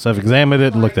 Yes, I've examined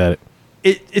it and looked at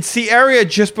it. It's the area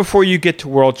just before you get to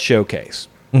World Showcase.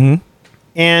 Mm-hmm.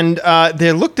 And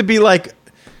there looked to be like,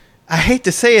 I hate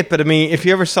to say it, but I mean, if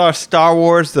you ever saw Star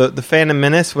Wars, the Phantom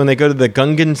Menace, when they go to the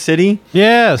Gungan city.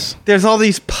 Yes. There's all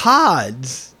these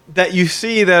pods that you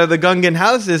see that are the Gungan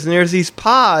houses, and there's these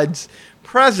pods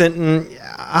present, and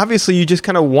obviously you just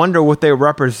kind of wonder what they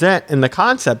represent in the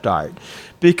concept art,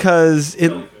 because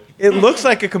it looks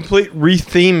like a complete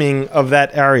retheming of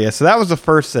that area. So that was the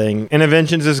first thing.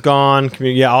 Interventions is gone,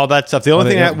 all that stuff. The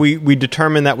only thing that we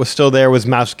determined that was still there was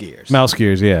mouse gears. Mouse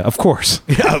gears, yeah, of course.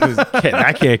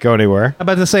 That can't go anywhere. I'm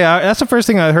about to say, that's the first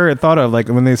thing I thought of, like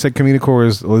when they said Communicore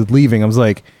was leaving, I was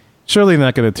like, surely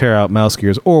not going to tear out mouse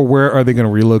gears, or where are they going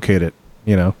to relocate it?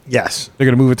 You know, Yes. they're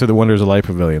going to move it to the Wonders of Life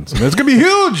Pavilions. It's going to be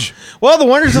huge. Well, the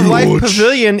Wonders of Life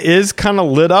Pavilion is kind of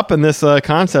lit up in this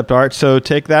concept art, so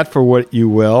take that for what you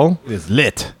will. It is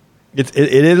lit. It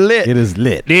is lit. It is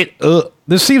lit. Lit up.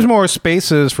 There seems more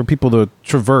spaces for people to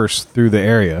traverse through the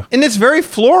area. And it's very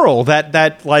floral, that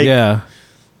Yeah.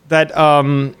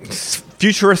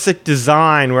 futuristic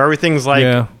design where everything's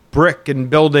like brick and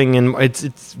building, and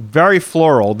it's very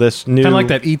floral. This new, Kind of like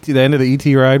that the end of the ET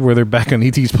ride where they're back on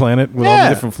ET's planet with all the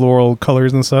different floral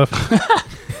colors and stuff.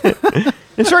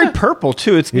 It's very purple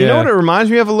too. It's you know what it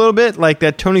reminds me of a little bit, like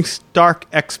that Tony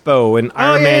Stark Expo in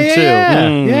Iron Man 2.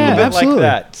 Yeah, A bit absolutely. like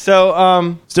that.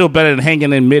 So Still better than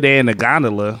hanging in midair in a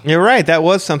gondola. you're right. That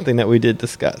was something that we did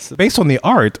discuss. Based on the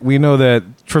art, we know that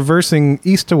traversing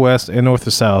east to west and north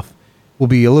to south will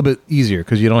be a little bit easier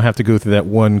because you don't have to go through that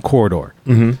one corridor.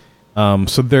 Mm-hmm.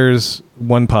 So there's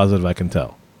one positive I can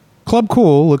tell. Club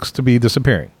Cool looks to be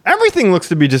disappearing. Everything looks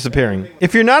to be disappearing.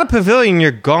 If you're not a pavilion,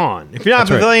 you're gone. If you're not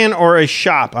That's a right. pavilion or a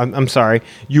shop, I'm sorry,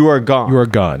 you are gone. You are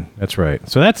gone. That's right.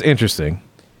 So that's interesting.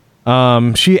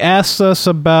 She asks us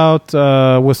about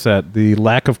what's that? The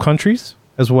lack of countries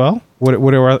as well.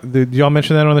 Did y'all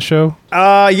mention that on the show?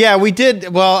 Yeah, we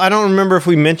did. Well, I don't remember if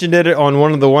we mentioned it on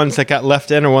one of the ones that got left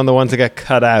in or one of the ones that got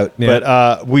cut out. Yeah.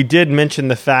 But we did mention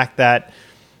the fact that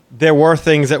there were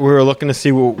things that we were looking to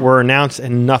see were announced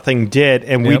and nothing did,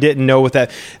 and we didn't know what that.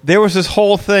 There was this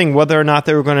whole thing whether or not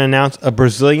they were going to announce a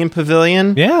Brazilian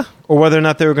pavilion, or whether or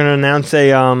not they were going to announce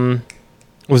a.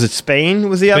 Was it Spain?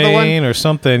 Was the other one? Spain or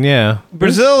something? Yeah.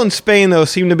 Brazil and Spain, though,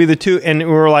 seem to be the two. And we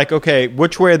were like, okay,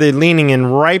 which way are they leaning?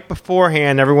 And right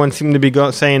beforehand, everyone seemed to be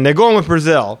saying they're going with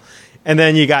Brazil. And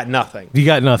then you got nothing. You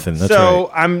got nothing. That's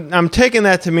so right. I'm taking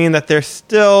that to mean that they're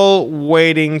still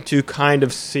waiting to kind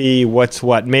of see what's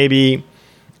what. Maybe,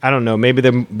 I don't know, maybe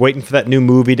they're waiting for that new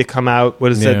movie to come out.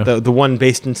 What is it? The one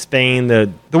based in Spain? The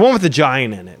one with the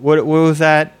giant in it. What was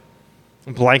that?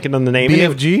 I'm blanking on the name.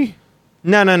 BFG?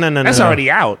 No. That's already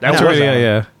out. That That's was right. out.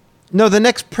 Yeah. No, the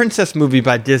next princess movie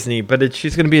by Disney, but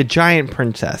she's going to be a giant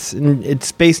princess, and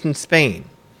it's based in Spain.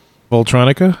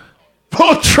 Voltronica?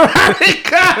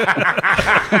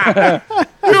 Voltronica!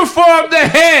 You formed the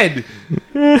head!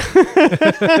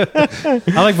 I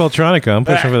like Voltronica. I'm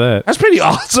pushing for that. That's a pretty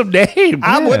awesome name.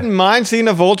 I wouldn't mind seeing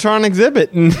a Voltron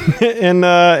exhibit in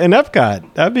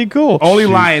Epcot. That'd be cool. Only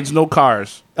lions, no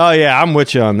cars. Oh yeah, I'm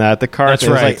with you on that. The cars, That's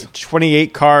there's right. like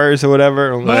 28 cars or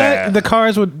whatever. But the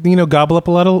cars would, gobble up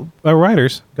a lot of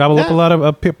riders, gobble up a lot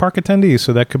of park attendees,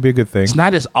 so that could be a good thing. It's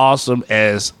not as awesome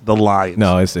as the lions.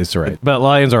 No, it's right. But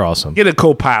lions are awesome. Get a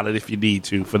co-pilot if you need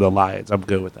to for the lions. I'm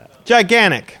good with that.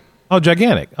 Gigantic. Oh,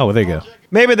 gigantic. Oh, well, there you go.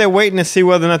 Maybe they're waiting to see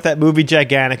whether or not that movie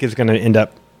Gigantic is going to end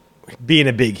up being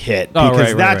a big hit Oh,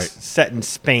 because right, that's right. set in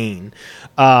Spain,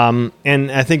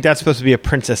 and I think that's supposed to be a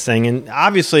princess thing. And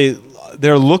obviously,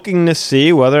 they're looking to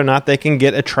see whether or not they can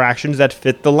get attractions that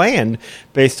fit the land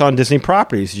based on Disney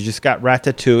properties. You just got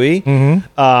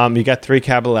Ratatouille, you got Three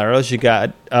Caballeros, you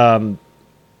got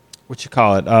what you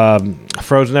call it,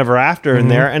 Frozen Ever After in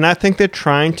there, and I think they're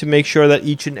trying to make sure that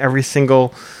each and every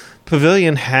single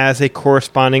pavilion has a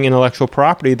corresponding intellectual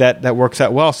property that works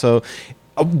out well. So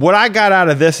what I got out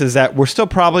of this is that we're still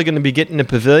probably going to be getting a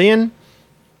pavilion.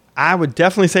 I would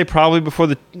definitely say probably before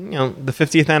the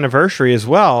 50th anniversary as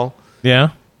well.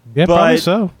 Yeah. Yeah, But probably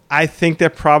so. I think they're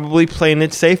probably playing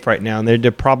it safe right now, and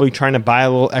they're probably trying to buy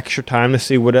a little extra time to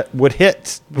see what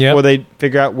hits before they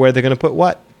figure out where they're going to put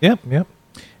what. Yep.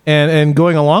 And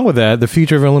going along with that, the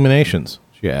future of Illuminations,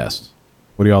 she asked.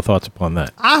 What are y'all thoughts upon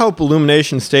that? I hope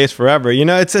Illumination stays forever.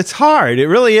 It's hard. It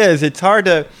really is. It's hard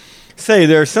to say.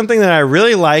 There's something that I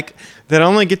really like that I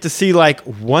only get to see like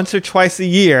once or twice a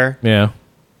year. Yeah.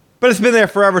 But it's been there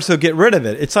forever, so get rid of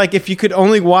it. It's like if you could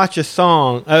only watch a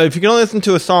song, if you could only listen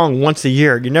to a song once a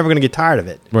year, you're never going to get tired of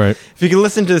it. Right. If you can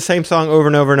listen to the same song over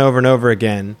and over and over and over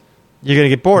again, you're going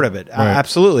to get bored of it.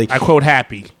 Absolutely. I quote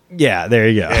Happy. Yeah, there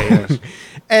you go.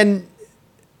 And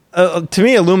to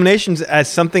me, Illuminations as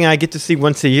something I get to see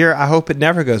once a year, I hope it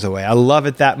never goes away. I love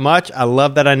it that much. I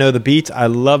love that I know the beats. I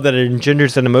love that it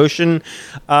engenders an emotion.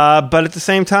 But at the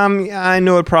same time, I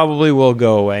know it probably will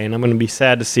go away, and I'm going to be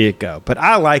sad to see it go. But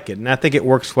I like it, and I think it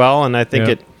works well, and I think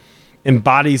it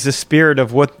embodies the spirit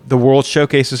of what the World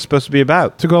Showcase is supposed to be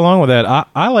about. To go along with that,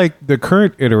 I like the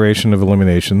current iteration of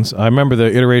Illuminations. I remember the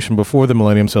iteration before the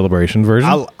Millennium Celebration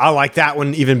version. I like that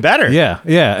one even better. Yeah.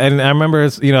 And I remember,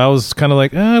 I was kind of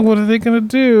like, what are they going to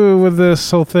do with this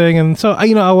whole thing? And so,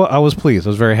 I was pleased. I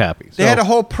was very happy. They had a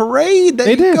whole parade that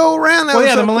They did go around. That Well, was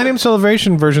yeah, so the Millennium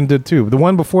Celebration version did too. The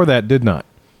one before that did not.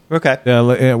 Okay.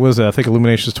 It was, I think,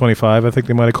 Illuminations 25, I think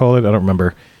they might have called it. I don't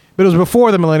remember. But it was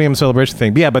before the Millennium Celebration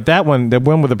thing. But yeah, but that one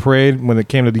with the parade when it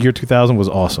came to the year 2000 was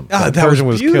awesome. Oh, that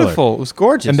was beautiful. Killer. It was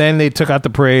gorgeous. And then they took out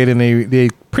the parade, and they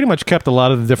pretty much kept a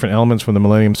lot of the different elements from the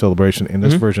Millennium Celebration in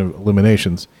this version of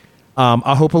Illuminations.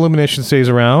 I hope Illumination stays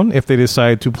around. If they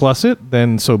decide to plus it,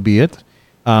 then so be it.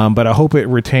 But I hope it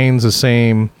retains the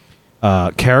same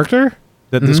character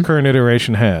that this current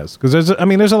iteration has. Because there's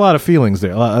a lot of feelings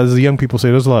there. As the young people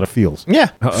say, there's a lot of feels. Yeah.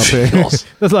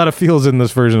 There's a lot of feels in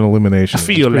this version of Illumination. I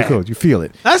feel that. Cool. You feel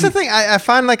it. That's the thing. I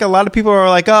find like a lot of people are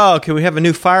like, oh, can we have a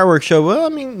new fireworks show? Well, I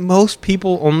mean, most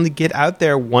people only get out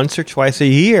there once or twice a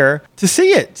year to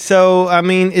see it. So, I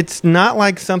mean, it's not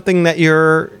like something that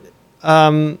you're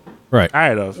Right.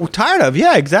 Tired of.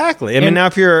 Yeah, exactly. I mean, now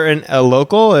if you're a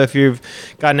local, if you've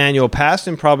got an annual pass,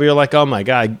 then probably you're like, oh my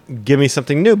God, give me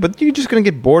something new. But you're just going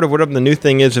to get bored of whatever the new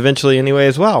thing is eventually anyway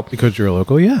as well. Because you're a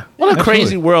local, yeah. What a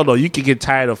crazy world, though. You could get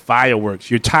tired of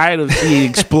fireworks. You're tired of seeing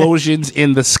explosions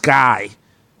in the sky.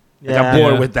 Like, I'm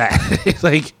bored with that. It's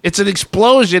like, it's an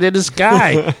explosion in the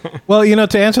sky. Well,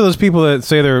 to answer those people that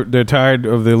say they're tired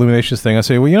of the Illuminations thing, I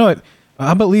say, well, you know what?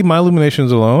 How about leave my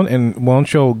Illuminations alone, and why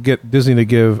don't you get Disney to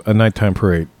give a nighttime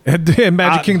parade at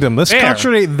Magic Kingdom? Let's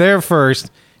concentrate there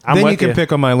first. Then you can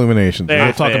pick on my Illuminations.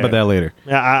 We'll talk about that later.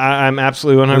 Yeah, I'm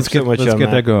absolutely 100% with you. Let's get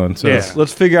that going. So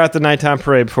let's figure out the nighttime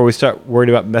parade before we start worried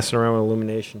about messing around with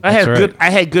Illumination. I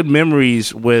had good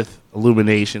memories with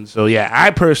Illumination. So yeah, I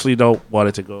personally don't want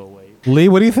it to go away. Lee,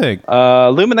 what do you think?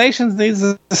 Illuminations needs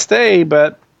to stay,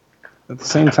 but at the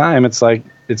same time, it's like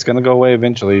it's going to go away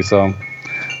eventually. So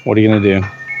what are you going to do?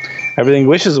 Everything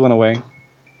Wishes went away.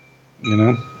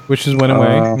 Wishes went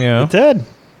away. Yeah, it did.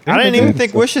 I didn't even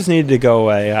think Wishes needed to go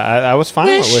away. I was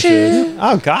fine with Wishes.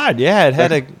 Oh God, yeah, it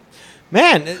had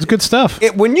it's good stuff.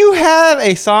 When you have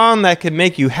a song that can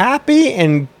make you happy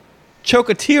and choke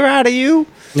a tear out of you,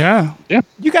 yeah,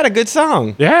 you got a good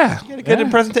song. Yeah, you got a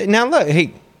good presentation. Now look,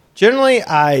 hey. Generally,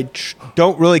 I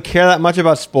don't really care that much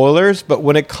about spoilers, but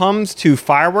when it comes to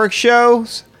fireworks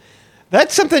shows,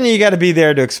 that's something you got to be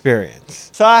there to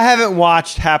experience. So I haven't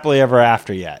watched Happily Ever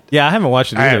After yet. Yeah, I haven't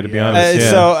watched it either, to be honest.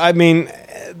 So, I mean,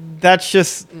 that's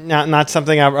just not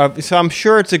something so I'm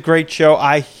sure it's a great show.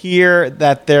 I hear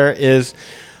that there is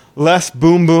less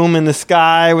boom boom in the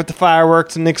sky with the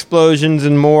fireworks and explosions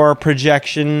and more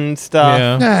projection stuff.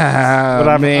 Yeah. But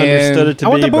I've understood it to be. I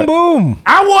want the boom boom.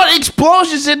 I want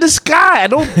explosions in the sky. I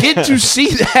don't get to see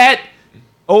that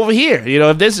over here.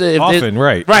 If there's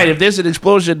if there's an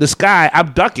explosion in the sky,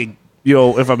 I'm ducking.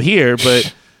 If I'm here,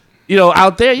 but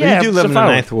out there, yeah, you do live in the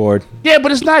 9th Ward. Yeah,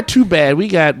 but it's not too bad. We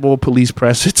got more police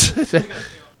presence.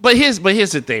 But here's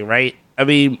the thing, right? I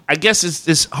mean, I guess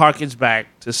this harkens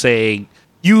back to saying,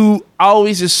 you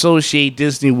always associate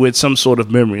Disney with some sort of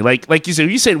memory. Like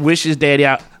you said Wishes, Daddy,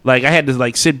 I had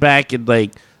to sit back and I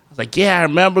was like, yeah, I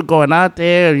remember going out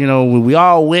there, when we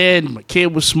all went, my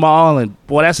kid was small, and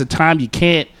boy, that's a time you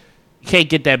can't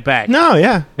get that back. No,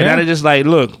 yeah. And then I just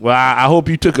look, well, I hope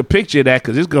you took a picture of that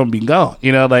because it's going to be gone.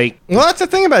 Well, that's the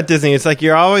thing about Disney. It's like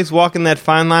you're always walking that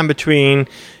fine line between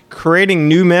creating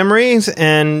new memories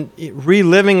and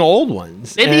reliving old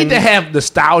ones. They need to have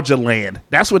Nostalgia Land.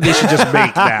 That's what they should just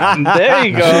make now. There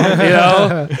you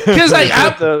go. Because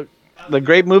the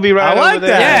great movie ride. I like over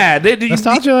there. that. Yeah,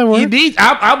 Nostalgia Land.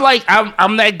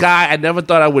 I'm that guy I never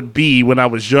thought I would be when I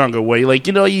was younger. Where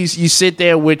you sit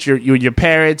there with your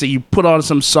parents and you put on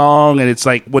some song and it's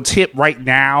like what's hip right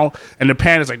now, and the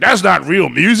parents like, that's not real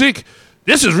music.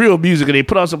 This is real music, and they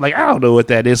put on something I don't know what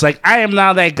that is. I am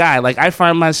now that guy. I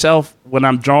find myself when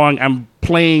I'm drawing, I'm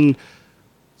playing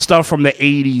stuff from the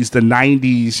 80s, the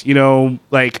 90s.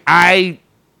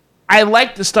 I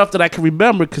like the stuff that I can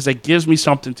remember because it gives me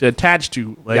something to attach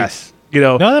to. Yes.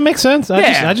 No, that makes sense.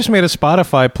 I just made a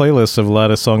Spotify playlist of a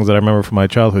lot of songs that I remember from my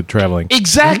childhood traveling.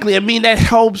 Exactly. I mean, that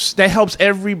helps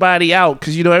everybody out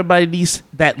because everybody needs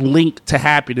that link to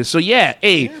happiness. So yeah,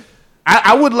 hey.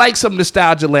 I would like some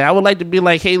Nostalgia Land. I would like to be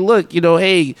like, hey, look,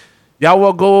 hey, y'all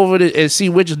want to go over and see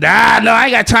Witches? Nah, no, I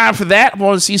ain't got time for that. I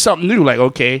want to see something new.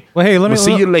 Okay. Well, hey, let me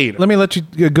see you later. Let me let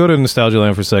you go to Nostalgia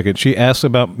Land for a second. She asked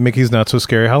about Mickey's Not So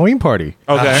Scary Halloween Party.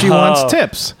 Okay. She wants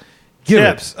tips.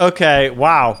 Tips. Okay.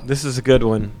 Wow. This is a good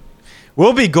one.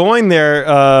 We'll be going there,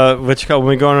 when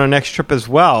we go on our next trip as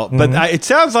well. Mm-hmm. But it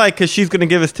sounds like, because she's going to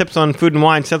give us tips on food and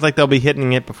wine, sounds like they'll be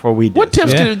hitting it befefore we do. What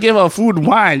tips can you give on food and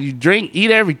wine? You drink,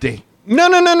 eat everything. No.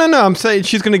 I'm saying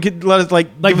she's going to let us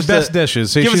give the us best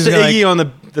dishes. Give us the Iggy on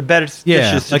the better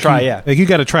dishes to try. Yeah, you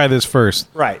got to try this first,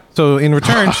 right? So in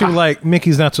return, she would like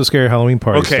Mickey's Not So Scary Halloween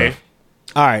Party. Okay, stuff.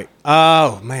 All right.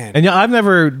 Oh man, and I've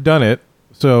never done it,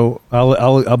 So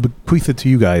I'll bequeath it to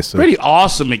you guys. So. Pretty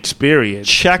awesome experience.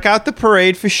 Check out the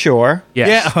parade for sure. Yes.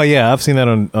 Yeah. Oh yeah. I've seen that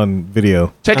on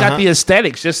video. Check out the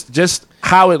aesthetics, just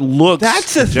how it looks.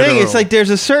 That's the in thing. general. It's like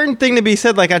there's a certain thing to be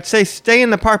said. Like I'd say stay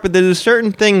in the park, but there's a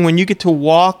certain thing when you get to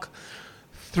walk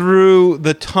through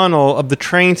the tunnel of the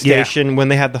train station when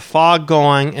they have the fog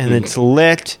going and it's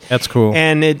lit. That's cool.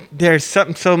 And there's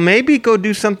something. So maybe go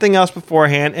do something else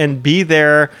beforehand and be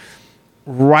there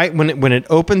right when it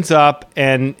opens up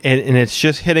and it's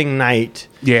just hitting night.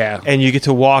 Yeah. And you get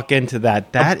to walk into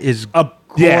that. That is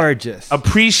Yeah. gorgeous.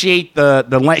 Appreciate the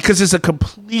land because it's a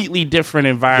completely different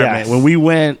environment. Yes. When we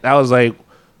went, I was like,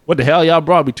 "What the hell y'all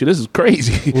brought me to? This is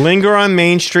crazy." Linger on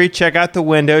Main Street. Check out the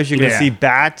windows. You're going to Yeah. see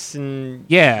bats and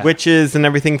Yeah. witches and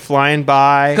everything flying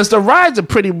by. Because the rides are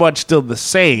pretty much still the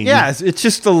same. Yeah, it's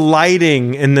just the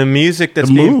lighting and the music that's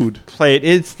The being mood. played.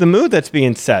 It's the mood that's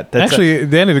being set. That's Actually,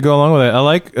 Danny, to go along with that, I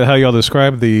like how y'all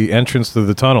described the entrance to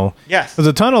the tunnel. Yes. Because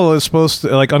the tunnel is supposed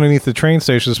to, like, underneath the train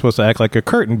station is supposed to act like a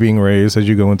curtain being raised as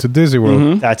you go into Disney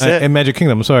World. That's it. And Magic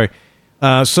Kingdom, I'm sorry.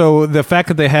 So the fact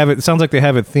that they have it sounds like they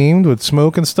have it themed with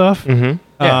smoke and stuff.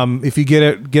 Yeah. If you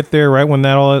get there right when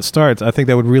all that starts, I think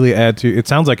that would really add to. It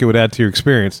sounds like it would add to your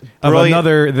experience of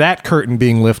Brilliant. that curtain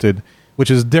being lifted, which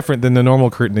is different than the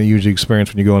normal curtain that you usually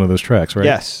experience when you go into those tracks, right?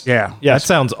 Yes. Yeah. That Yes.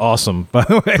 sounds awesome. By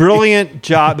the way, Brilliant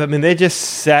job. I mean, they just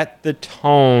set the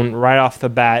tone right off the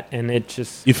bat, and it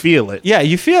just You feel it. yeah,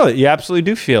 you feel it. You absolutely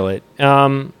do feel it.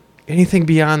 Anything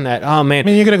beyond that? Oh man. I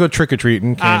mean, you're gonna go trick or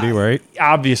treating candy, right?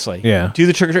 Obviously. Yeah. Do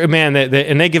the trick or treat. Man,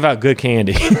 and they give out good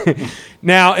candy.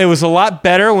 Now, it was a lot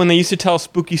better when they used to tell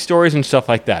spooky stories and stuff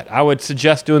like that. I would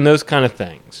suggest doing those kind of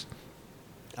things.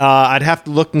 I'd have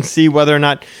to look and see whether or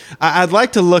not... I'd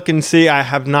like to look and see. I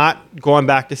have not gone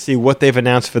back to see what they've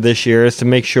announced for this year is to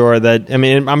make sure that... I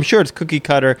mean, I'm sure it's cookie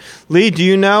cutter. Lee, do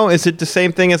you know? Is it the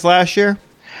same thing as last year?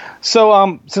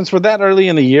 So, since we're that early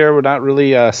in the year, we're not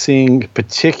really seeing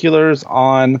particulars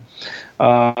on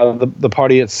the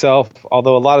party itself.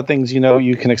 Although a lot of things,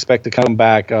 you can expect to come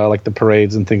back, like the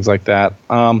parades and things like that.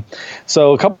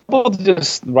 So, a couple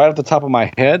just right off the top of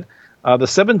my head, the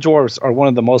Seven Dwarfs are one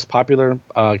of the most popular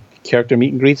character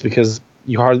meet and greets because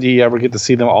you hardly ever get to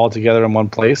see them all together in one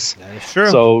place. That's true.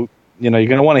 So, you're going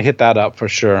to want to hit that up for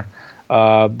sure.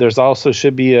 There's also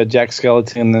should be a Jack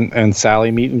Skellington and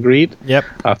Sally meet and greet. Yep.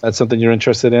 If that's something you're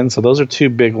interested in. So those are two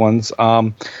big ones.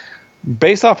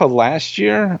 Based off of last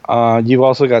year, you've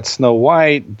also got Snow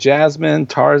White, Jasmine,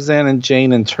 Tarzan and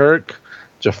Jane and Turk,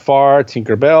 Jafar,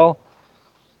 Tinkerbell,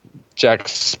 Jack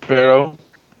Sparrow,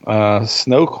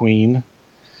 Snow Queen,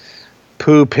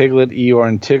 Pooh, Piglet, Eeyore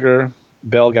and Tigger,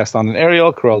 Belle, Gaston and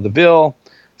Ariel, Cruella de Vil,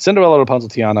 Cinderella, Rapunzel,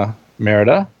 Tiana,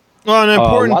 Merida. Well,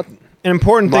 an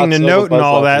important thing to note in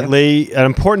all that, Lee. An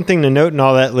important thing to note in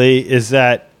all that, Lee, is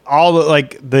that all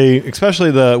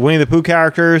especially the Winnie the Pooh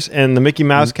characters and the Mickey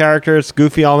Mouse characters,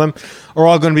 Goofy, all of them, are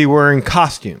all going to be wearing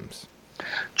costumes.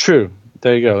 True.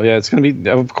 There you go. Yeah, it's going to be.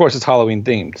 Of course, it's Halloween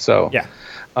themed. So yeah.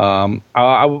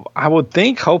 I would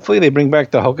think hopefully they bring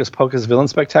back the Hocus Pocus Villain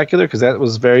Spectacular because that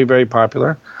was very, very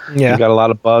popular. Yeah. We got a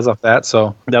lot of buzz off that,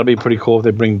 so that'll be pretty cool if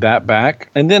they bring that back.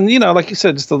 And then, like you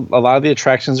said, just a lot of the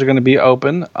attractions are going to be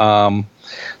open,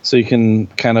 so you can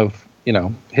kind of,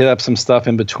 hit up some stuff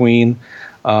in between.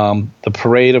 The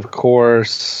parade, of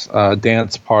course,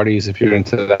 dance parties if you're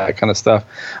into that kind of stuff.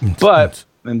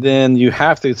 And then you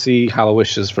have to see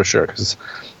Hallowishes for sure because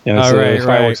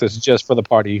fireworks that's just for the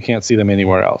party. You can't see them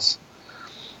anywhere else.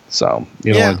 So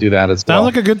you don't want to do that as well.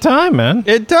 Sounds like a good time, man.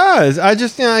 It does. I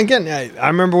just, again, I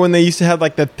remember when they used to have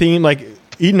like the theme, like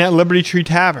eating at Liberty Tree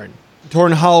Tavern.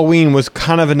 During Halloween was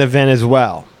kind of an event as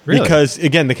well. Really? Because,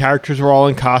 again, the characters were all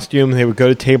in costume. They would go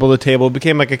to table. It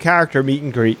became like a character meet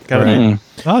and greet kind of thing.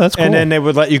 Oh, that's cool. And then they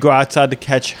would let you go outside to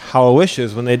catch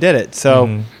Hallowishes when they did it.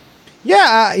 So,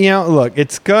 look,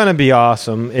 it's going to be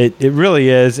awesome. It really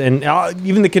is. And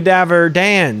even the Cadaver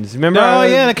Dans. Remember? Oh,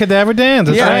 yeah, the Cadaver Dans.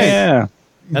 That's right. Yeah.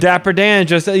 Dapper Dan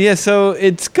so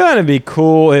it's going to be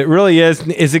cool. It really is.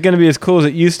 Is it going to be as cool as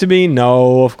it used to be?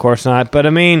 No, of course not. But I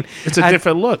mean, It's a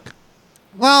different look.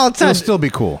 Well, it's It'll not, still be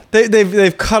cool.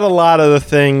 they've cut a lot of the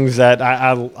things that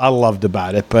I loved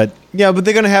about it. But yeah, but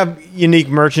they're going to have unique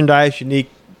merchandise, unique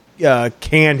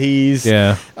candies,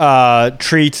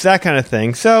 treats, that kind of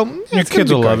thing. So Your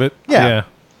kids will love it. Yeah.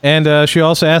 And she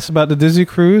also asked about the Disney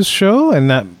Cruise show, and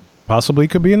that possibly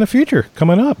could be in the future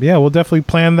coming up. Yeah, we'll definitely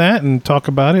plan that and talk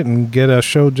about it and get a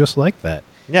show just like that.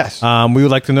 Yes. We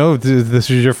would like to know if this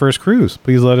is your first cruise.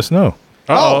 Please let us know.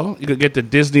 You could get the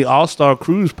Disney All-Star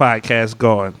Cruise podcast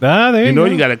going. There you go.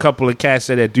 You got a couple of cats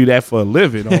that do that for a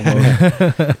living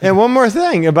almost. And one more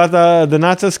thing about the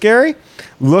Not So Scary.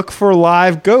 Look for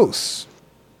live ghosts.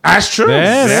 That's true.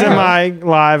 Yeah.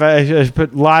 Semi-live. I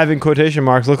put live in quotation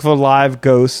marks. Look for live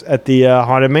ghosts at the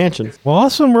Haunted Mansion. Well,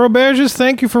 awesome, Roberges.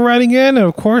 Thank you for writing in. And,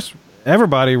 of course,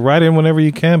 everybody, write in whenever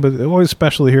you can. But always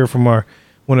special to hear from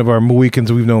one of our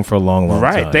Mohicans we've known for a long time.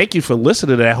 Right. Thank you for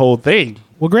listening to that whole thing.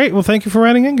 Well, great. Well, thank you for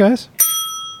writing in, guys.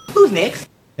 Who's next?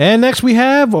 And next we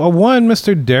have one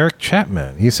Mr. Derek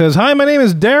Chapman. He says, "Hi, my name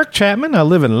is Derek Chapman. I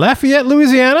live in Lafayette,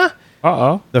 Louisiana.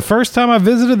 Uh-oh. The first time I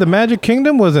visited the Magic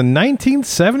Kingdom was in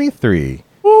 1973.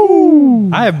 Woo!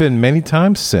 I have been many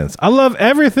times since. I love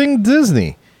everything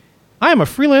Disney. I am a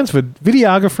freelance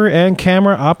videographer and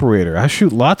camera operator. I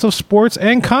shoot lots of sports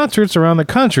and concerts around the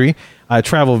country. I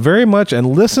travel very much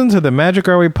and listen to the Magic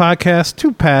Our Way podcast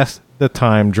to pass the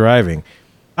time driving.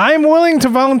 I am willing to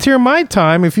volunteer my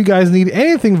time if you guys need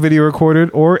anything video recorded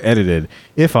or edited,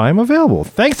 if I am available.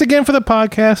 Thanks again for the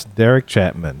podcast, Derek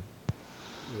Chapman."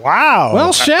 Wow.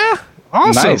 Well, Sha,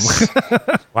 awesome. Nice.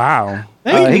 Wow.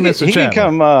 Thank you, he Mr. can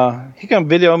Chapman. he can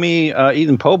video me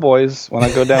eating po' boys when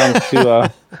I go down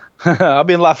to. I'll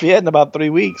be in Lafayette in about 3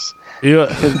 weeks. Yeah.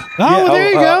 There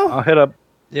you go. I'll hit up.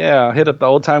 Yeah, I'll hit up the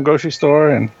old time grocery store,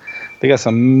 and they got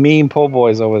some mean po'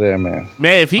 boys over there, man.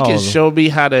 Man, if he can show me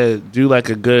how to do like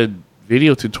a good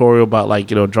video tutorial about like,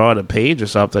 drawing a page or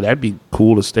something, that'd be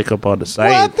cool to stick up on the site.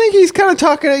 Well, I think he's kind of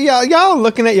talking to y'all. Y'all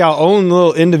looking at y'all own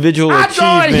little individual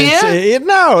achievements.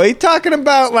 No, he's talking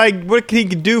about like what he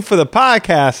could do for the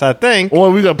podcast. I think.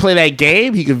 Or we're gonna play that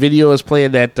game. He could video us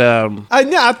playing that.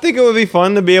 I think it would be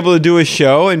fun to be able to do a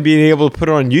show and being able to put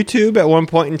it on YouTube at one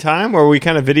point in time where we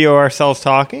kind of video ourselves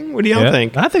talking. What do y'all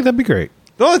think? I think that'd be great.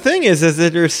 The only thing is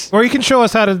that there's... Or you can show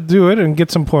us how to do it and get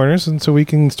some pointers, and so we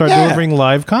can start delivering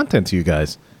live content to you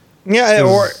guys. Yeah,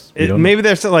 or maybe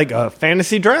there's like a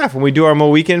fantasy draft when we do our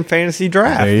Weekend fantasy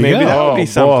draft. There you Maybe go. that would be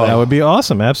something. That would be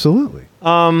awesome. Absolutely.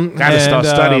 Gotta start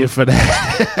studying for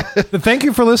that. Thank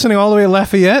you for listening all the way to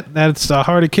Lafayette. That's the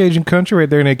heart of Cajun country right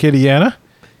there in Acadiana.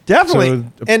 Definitely.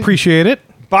 So appreciate it.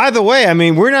 By the way, I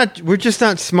mean we're just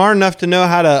not smart enough to know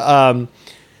how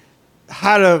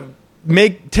to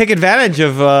take advantage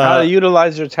of how to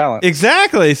utilize your talent.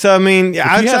 Exactly. So I mean, if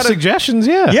you have suggestions,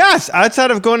 yes,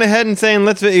 outside of going ahead and saying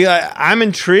I'm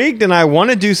intrigued and I want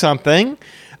to do something.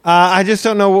 I just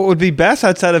don't know what would be best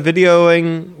outside of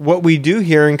videoing what we do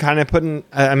here and kind of putting.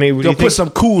 You'll put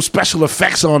some cool special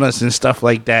effects on us and stuff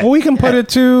like that. Well, we can put it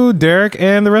to Derek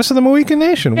and the rest of the Mohican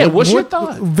Nation. Yeah, what's your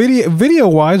thought? Video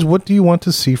wise, what do you want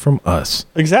to see from us?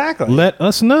 Exactly. Let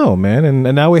us know, man.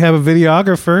 And now we have a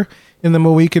videographer in the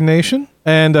Mohican Nation.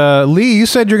 And Lee, you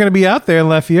said you're going to be out there in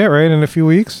Lafayette, right, in a few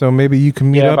weeks. So maybe you can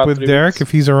meet up with Derek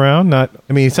if he's around.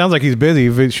 He sounds like he's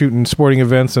busy shooting sporting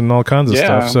events and all kinds of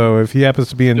stuff. So if he happens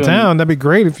to be in town, that'd be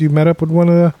great if you met up with one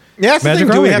of the Magic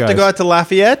Do we have guys. to go out to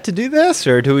Lafayette to do this,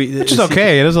 or do we? Which is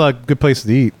okay. It is a good place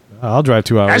to eat. I'll drive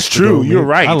 2 hours. That's true. You're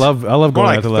right. I love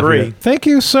going out to Lafayette. 3. Thank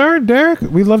you, sir, Derek.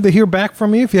 We'd love to hear back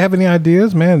from you if you have any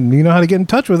ideas, man. You know how to get in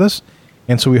touch with us,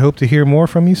 and so we hope to hear more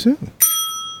from you soon.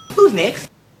 Who's next?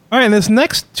 All right, and this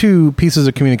next 2 pieces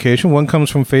of communication, one comes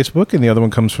from Facebook and the other one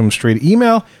comes from straight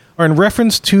email, are in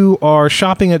reference to our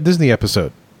Shopping at Disney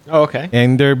episode. Oh, okay.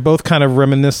 And they're both kind of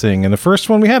reminiscing. And the first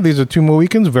one we have, these are 2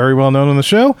 Mohicans, very well known on the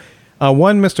show.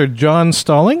 One, Mr. John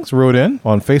Stallings, wrote in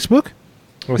on Facebook.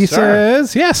 He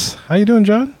says, yes, how you doing,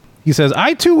 John? He says,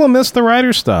 I too will miss the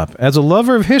writer's stop. As a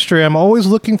lover of history, I'm always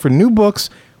looking for new books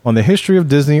on the history of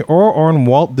Disney or on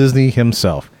Walt Disney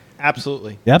himself.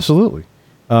 Absolutely. Absolutely.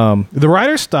 The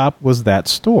writer's stop was that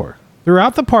store.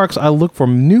 Throughout the parks, I look for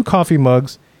new coffee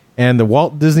mugs and the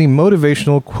Walt Disney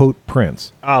motivational quote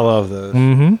prints. I love those.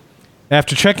 Mm-hmm.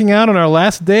 After checking out on our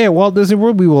last day at Walt Disney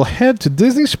World, we will head to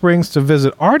Disney Springs to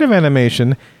visit Art of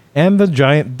Animation and the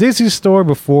giant Disney store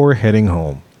before heading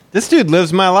home. This dude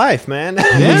lives my life, man.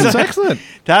 Yeah, it's excellent.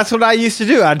 That's what I used to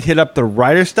do. I'd hit up the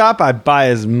writer stop. I'd buy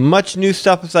as much new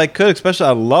stuff as I could, especially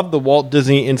I love the Walt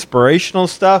Disney inspirational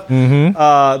stuff.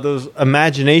 Mm-hmm. Those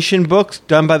imagination books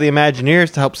done by the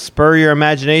Imagineers to help spur your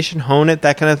imagination, hone it,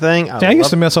 that kind of thing. I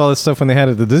used to miss all this stuff when they had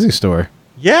it at the Disney store.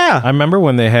 Yeah. I remember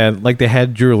when they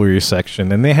had jewelry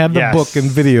section, and they had the book and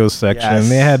video section, and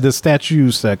they had the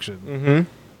statue section. Mm-hmm.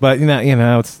 But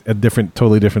it's a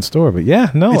totally different store. But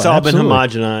yeah, no, it's all absolutely. been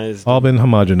homogenized. All been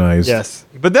homogenized. Yes,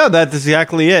 but no, that's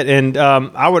exactly it. And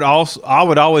I would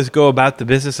always go about the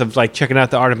business of like checking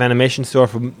out the Art of Animation store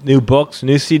for new books,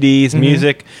 new CDs,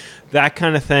 music, that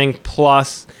kind of thing.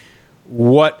 Plus,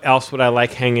 what else would I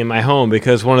like hanging in my home?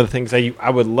 Because one of the things I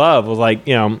would love was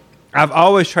I've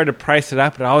always tried to price it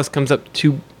up, but it always comes up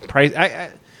too price.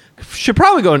 I should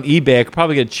probably go on eBay. I could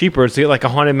probably get cheaper to get like a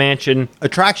Haunted Mansion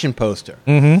attraction poster.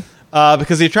 Mm-hmm.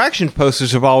 Because the attraction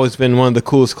posters have always been one of the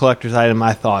coolest collector's item,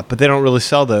 I thought, but they don't really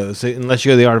sell those unless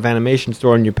you go to the Art of Animation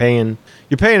store and you're paying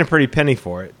a pretty penny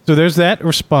for it. So there's that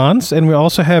response, and we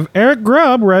also have Eric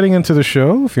Grubb writing into the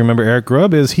show. If you remember, Eric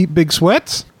Grubb is Heat Big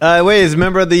Sweats. He's a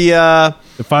member of the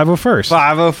 501st.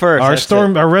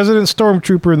 501st. Our resident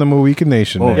stormtrooper in the Mohican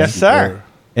Nation. Man. Yes, sir.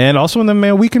 And also in the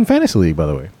Mohican Fantasy League, by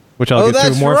the way. Which I'll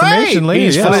get to more information later.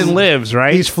 He's Flynn Lives,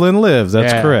 right? He's Flynn Lives.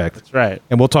 That's correct. That's right.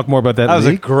 And we'll talk more about that. That was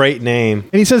a great name.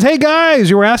 And he says, "Hey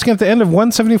guys, you were asking at the end of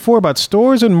 174 about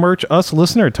stores and merch us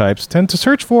listener types tend to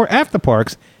search for at the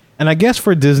parks, and I guess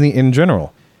for Disney in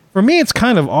general. For me, it's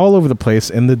kind of all over the place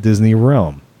in the Disney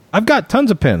realm. I've got tons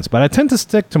of pins, but I tend to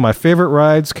stick to my favorite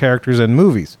rides, characters, and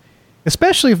movies,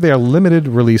 especially if they are limited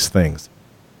release things.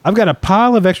 I've got a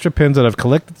pile of extra pins that I've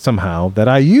collected somehow that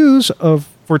I use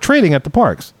for trading at the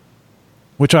parks,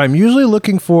 which I'm usually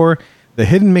looking for the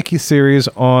Hidden Mickey series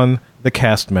on the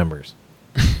cast members.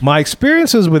 My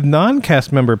experiences with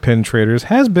non-cast member pin traders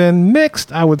has been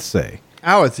mixed, I would say.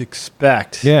 I would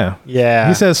expect. Yeah. Yeah.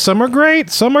 He says, some are great,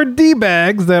 some are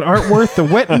D-bags that aren't worth the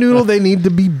wet noodle they need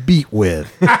to be beat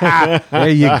with. There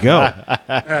you go.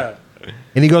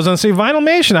 And he goes on to say,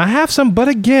 Vinylmation, I have some, but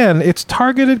again, it's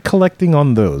targeted collecting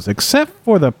on those, except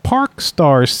for the Park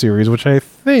Stars series, which I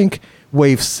think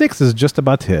Wave 6 is just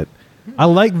about to hit. I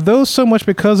like those so much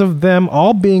because of them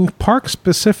all being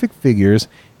park-specific figures,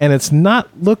 and it's not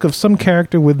look of some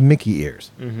character with Mickey ears.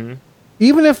 Mm-hmm.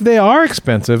 Even if they are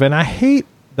expensive, and I hate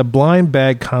the blind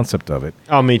bag concept of it.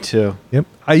 Oh, me too. Yep.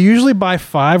 I usually buy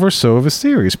 5 or so of a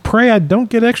series. Pray I don't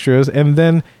get extras, and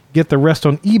then get the rest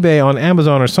on eBay, on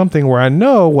Amazon, or something where I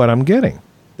know what I'm getting.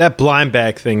 That blind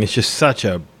bag thing is just such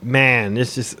a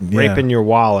it's just raping your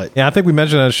wallet. Yeah, I think we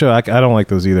mentioned that on the show. I don't like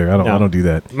those either. I don't do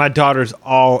that. My daughter's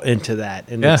all into that,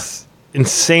 and it's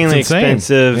insanely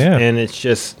expensive, and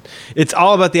it's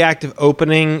all about the act of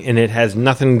opening, and it has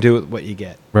nothing to do with what you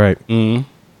get. Right. Mm-hmm.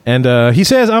 And he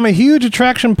says, I'm a huge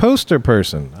attraction poster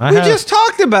person. We just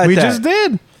talked about that. We just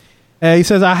did. He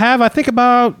says, I think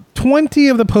about 20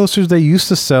 of the posters they used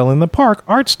to sell in the park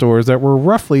art stores that were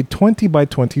roughly 20 by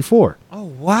 24. Oh,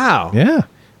 wow. Yeah.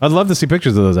 I'd love to see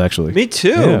pictures of those, actually. Me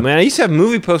too, man. I used to have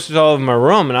movie posters all over my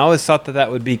room, and I always thought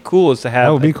that would be cool, is to have...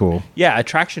 That would be cool. Yeah,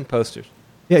 attraction posters.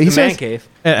 Yeah, he says... Man cave.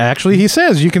 Actually, he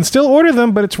says, you can still order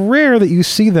them, but it's rare that you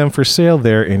see them for sale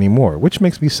there anymore, which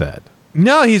makes me sad.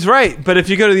 No, he's right. But if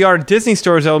you go to the Art Disney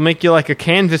stores, they'll make you like a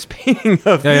canvas painting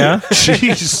of... Yeah?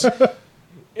 Jeez.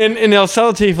 And they'll sell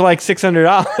it to you for like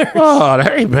 $600. Oh,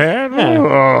 that ain't bad. Yeah.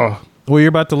 Oh. Well, you're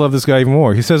about to love this guy even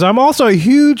more. He says, I'm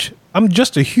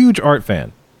just a huge art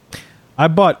fan. I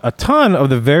bought a ton of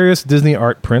the various Disney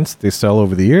art prints they sell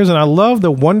over the years, and I love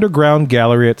the Wonderground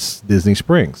Gallery at Disney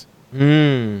Springs.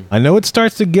 I know it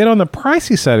starts to get on the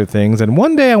pricey side of things, and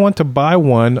one day I want to buy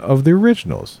one of the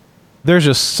originals. There's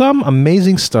just some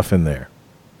amazing stuff in there.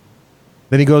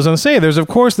 Then he goes on to say, there's of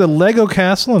course the Lego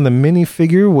Castle and the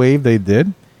minifigure wave they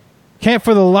did. Can't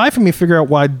for the life of me figure out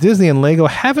why Disney and Lego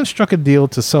haven't struck a deal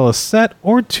to sell a set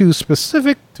or two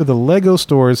specific to the Lego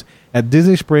stores at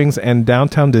Disney Springs and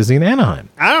Downtown Disney in Anaheim.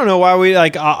 I don't know why we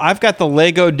I've got the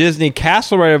Lego Disney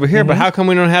Castle right over here, but how come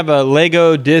we don't have a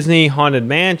Lego Disney Haunted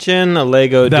Mansion, a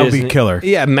Lego That would Disney... be killer.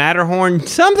 Yeah, Matterhorn,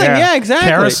 something. Yeah, exactly.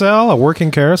 Carousel, a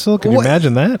working carousel. Can you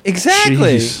imagine that?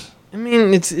 Exactly. Jeez. I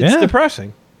mean, it's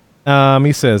depressing.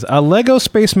 He says, a Lego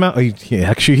Space Mountain...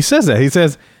 Actually, he says that. He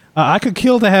says... I could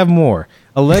kill to have more.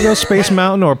 A Lego Space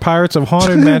Mountain or Pirates of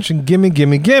Haunted Mansion. Gimme,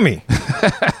 gimme, gimme.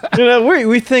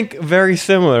 We think very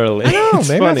similarly. I know,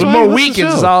 maybe that's why More I listen weekends to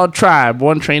is show. all tribe,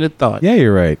 one train of thought. Yeah,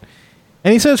 you're right.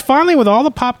 And he says, finally, with all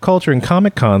the pop culture and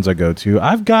comic cons I go to,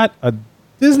 I've got a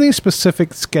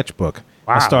Disney-specific sketchbook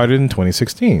I started in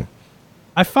 2016.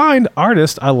 I find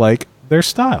artists I like their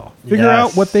style. Figure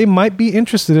out what they might be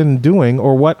interested in doing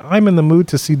or what I'm in the mood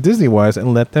to see Disney-wise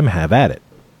and let them have at it.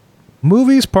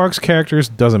 Movies, parks, characters,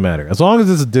 doesn't matter. As long as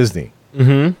it's Disney.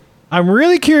 Mm-hmm. I'm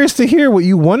really curious to hear what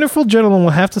you wonderful gentlemen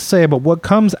will have to say about what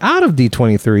comes out of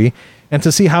D23 and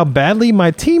to see how badly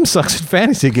my team sucks at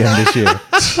fantasy again this year.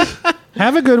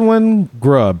 Have a good one,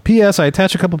 Grub. P.S. I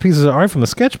attach a couple pieces of art from the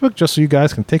sketchbook just so you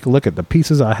guys can take a look at the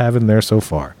pieces I have in there so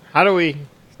far. How do we...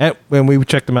 And when we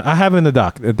checked them out, I have them in the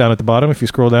doc down at the bottom if you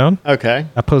scroll down. Okay.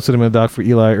 I posted them in the doc for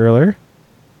Eli earlier.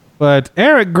 But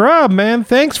Eric Grubb, man,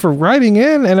 thanks for writing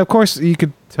in. And of course, you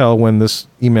could tell when this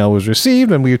email was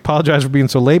received, and we apologize for being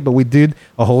so late, but we did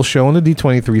a whole show on the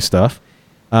D23 stuff.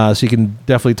 So you can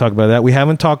definitely talk about that. We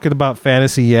haven't talked about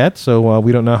fantasy yet, so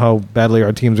we don't know how badly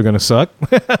our teams are going to suck.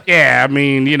 Yeah, I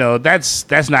mean,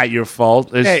 that's not your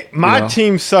fault. Hey, my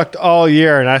team sucked all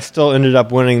year, and I still ended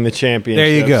up winning the championship.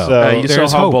 There you go. So you're so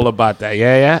humble about that.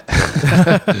 Yeah.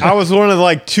 I was one of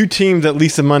like 2 teams that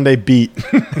Lisa Monday beat.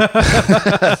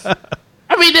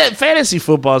 I mean, that fantasy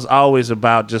football is always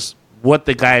about just what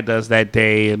the guy does that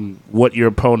day and what your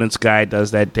opponent's guy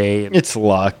does that day. And It's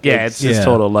luck. it's just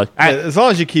total luck. As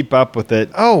long as you keep up with it.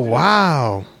 Oh,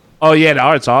 wow. Oh, yeah, the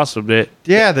art's awesome, man.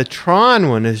 Yeah, the Tron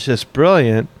one is just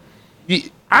brilliant.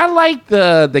 I like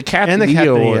the Captain And the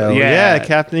EO Captain one. EO. Yeah,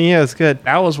 Captain EO is good.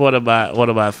 that was one of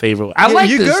my favorite. I Yeah, like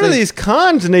you this go to thing. these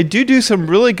cons and they do some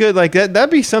really good like that.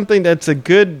 That'd be something that's a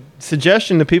good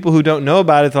suggestion to people who don't know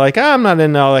about it. They're like, I'm not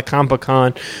into all that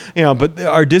Comic-Con, but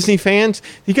our Disney fans,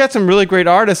 you got some really great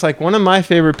artists. Like one of my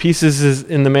favorite pieces is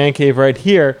in the man cave right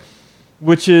here,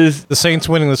 which is The Saints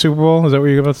winning the Super Bowl? Is that what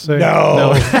you're about to say?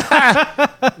 No.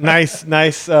 nice.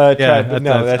 Yeah, try, but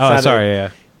no, that's not sorry. it.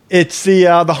 Yeah. It's the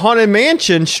Haunted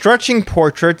Mansion stretching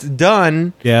portraits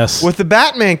done Yes. with the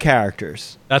Batman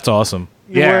characters. That's awesome.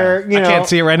 Yeah. Where, I can't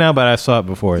see it right now, but I saw it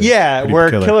before. Yeah, Pretty where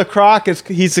killer. Killer Croc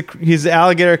he's the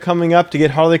alligator coming up to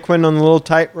get Harley Quinn on the little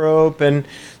tightrope, and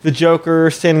the Joker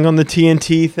standing on the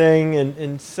TNT thing,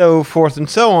 and so forth and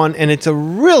so on. And it's a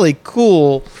really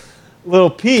cool little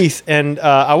piece. And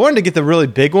I wanted to get the really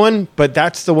big one, but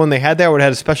that's the one they had there. I would have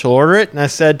had to special order it. And I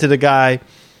said to the guy,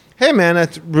 hey, man,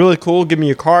 that's really cool. Give me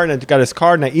your card. And I got his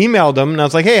card, and I emailed him. And I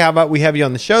was like, hey, how about we have you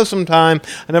on the show sometime?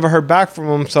 I never heard back from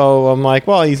him, so I'm like,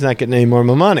 well, he's not getting any more of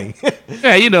my money.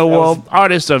 Yeah,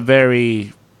 artists are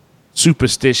very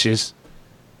superstitious.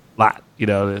 Lot,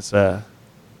 it's kind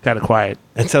of quiet.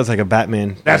 It sounds like a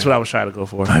Batman. That's what I was trying to go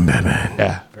for. I'm Batman.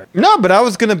 Yeah. No, but I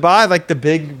was going to buy like the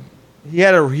big... He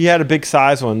had a big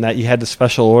size one that you had to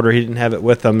special order. He didn't have it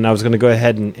with him, and I was going to go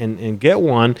ahead and get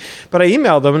one. But I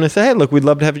emailed them and I said, "Hey, look, we'd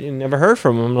love to have you." And never heard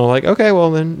from him. And I'm like, "Okay, well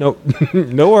then, no,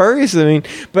 no worries." I mean,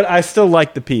 but I still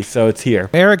like the piece, so it's here.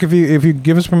 Eric, if you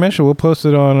give us permission, we'll post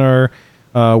it on our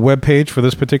webpage for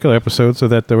this particular episode so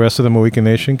that the rest of the Mohican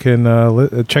Nation can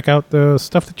check out the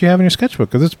stuff that you have in your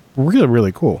sketchbook, because it's really,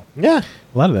 really cool. Yeah,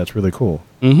 a lot of that's really cool.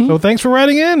 So thanks for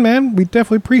writing in, man. We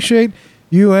definitely appreciate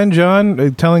you and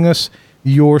John telling us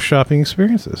your shopping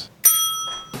experiences.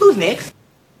 Who's next?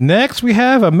 Next, we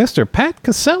have a Mr. Pat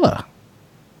Casella.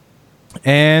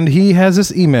 And he has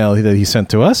this email that he sent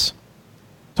to us.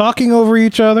 Talking over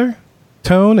each other.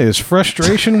 Tone is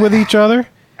frustration with each other.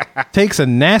 Takes a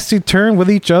nasty turn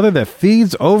with each other that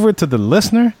feeds over to the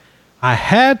listener. I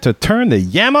had to turn the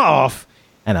yammer off,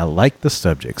 and I like the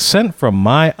subject. Sent from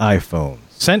my iPhone.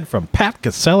 Sent from Pat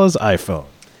Casella's iPhone.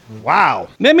 wow.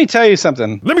 Let me tell you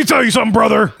something. Let me tell you something,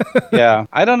 brother. Yeah,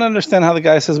 I don't understand how the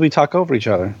guy says we talk over each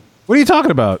other. What are you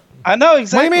talking about? I know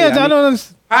exactly. What do you mean? I don't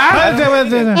understand.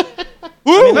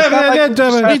 What are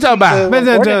you talking about?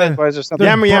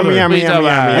 Yummy, yummy, yummy,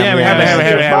 Jibba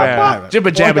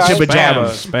jabba jibba jabba.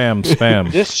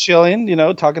 Spam. Just chilling,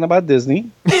 talking about Disney,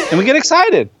 and we get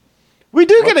excited. We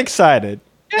do get excited.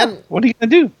 Yeah. What are you gonna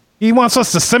do? He wants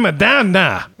us to simmer down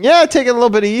now. Yeah, take it a little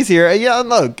bit easier. Yeah,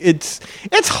 look, it's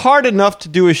hard enough to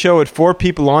do a show with 4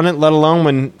 people on it, let alone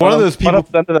when one of those people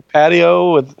up under the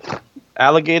patio with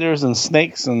alligators and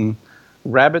snakes and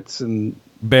rabbits and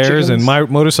Bears chickens. and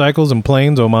motorcycles and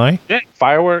planes. Oh my!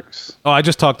 Fireworks. Oh, I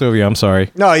just talked over you. I'm sorry.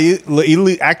 No,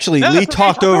 Lee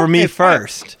talked over me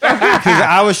first because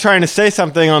I was trying to say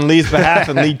something on Lee's behalf,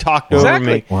 and Lee talked over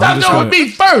me. Well,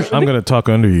 I'm going to talk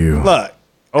under you. Look,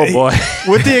 Oh boy.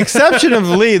 with the exception of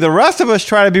Lee, the rest of us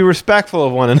try to be respectful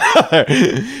of one another.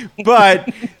 But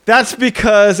that's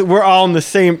because we're all in the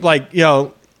same,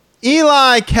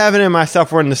 Eli, Kevin, and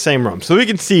myself, we're in the same room, so we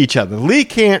can see each other. Lee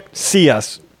can't see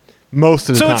us most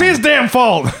of the time. So it's his damn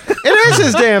fault. It is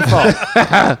his damn fault.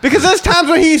 Because there's times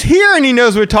when he's here and he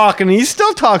knows we're talking and he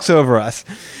still talks over us.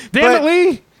 Damn it,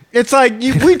 Lee. It's like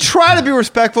we try to be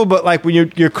respectful, but like when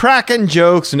you're cracking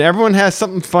jokes and everyone has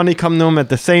something funny come to them at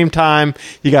the same time,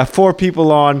 you got 4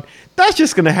 people on, that's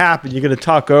just going to happen. You're going to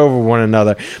talk over one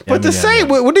another. But what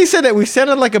did he say, that we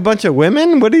sounded like a bunch of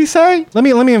women? What did he say? Let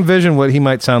me envision what he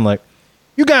might sound like.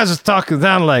 You guys are talking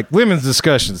down like women's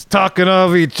discussions, talking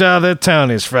over each other,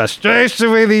 telling his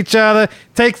frustration with each other,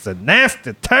 takes a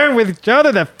nasty turn with each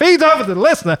other that feeds over to the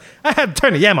listener. I had to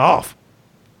turn the yammer off.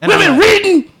 And Women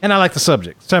reading. And I like the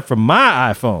subject, except for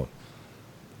my iPhone.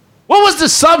 What was the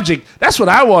subject? That's what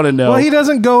I want to know. Well, he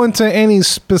doesn't go into any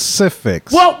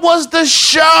specifics. What was the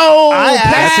show?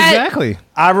 That's exactly.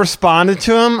 I responded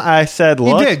to him. I said,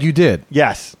 look. You did.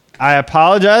 Yes. I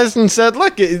apologized and said,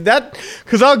 look,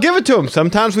 because I'll give it to him.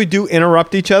 Sometimes we do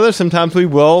interrupt each other. Sometimes we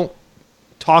will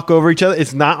talk over each other.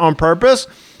 It's not on purpose.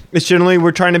 It's generally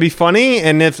we're trying to be funny,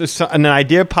 and if an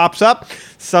idea pops up,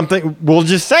 we'll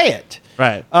just say it.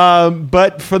 Right.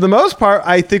 But for the most part,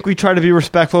 I think we try to be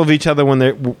respectful of each other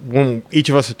when each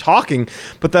of us are talking.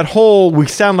 But that whole we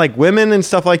sound like women and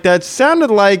stuff like that sounded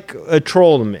like a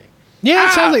troll to me. Yeah,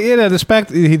 it sounds like the fact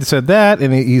that he said that,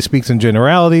 and he speaks in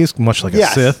generalities, much like a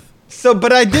Sith. So,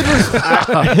 but I did.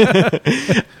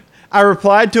 I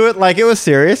replied to it like it was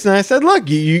serious, and I said, "Look,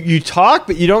 you talk,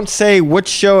 but you don't say which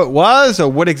show it was, or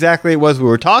what exactly it was we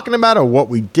were talking about, or what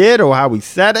we did, or how we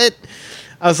said it."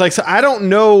 I was like, so I don't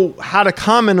know how to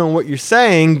comment on what you're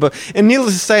saying, and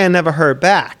needless to say, I never heard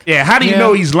back. Yeah, how do you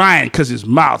know he's lying? Because his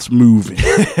mouth's moving.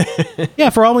 Yeah,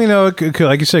 for all we know, it could,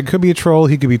 like you said, could be a troll.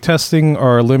 He could be testing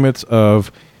our limits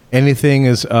of anything.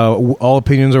 All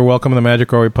opinions are welcome in the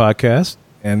Magic Rory podcast,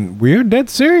 and we're dead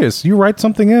serious. You write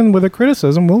something in with a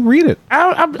criticism, we'll read it.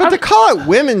 But to call it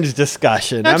women's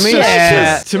discussion, That's I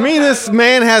mean, to me, this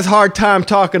man has a hard time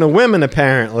talking to women,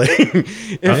 apparently.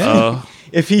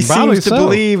 If he Probably seems to so.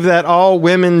 believe that all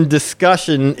women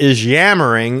discussion is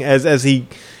yammering, as he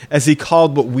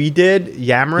called what we did,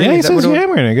 yammering. Yeah, he Is that says what it-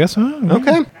 yammering, I guess. Huh?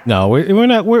 Okay. No, we're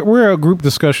not. We're a group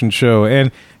discussion show,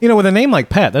 and with a name like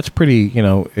Pat, that's pretty. It could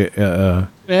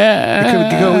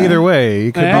go either way.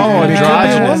 It could be a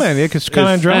androgynous. woman. It's kind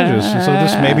of androgynous. So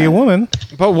this may be a woman.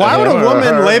 But why would a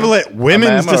woman label it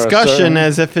women's ma'am or a discussion sir?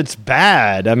 as if it's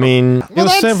bad? I mean, It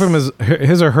was sent from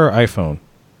his or her iPhone.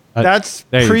 That's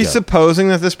There you go. presupposing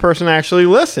that this person actually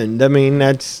listened. I mean,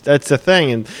 that's the thing,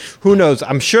 and who knows?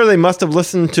 I'm sure they must have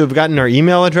listened to have gotten our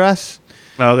email address.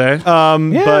 Okay.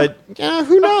 But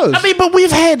who knows? I mean, but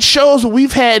we've had shows where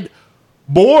we've had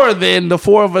more than the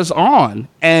four of us on,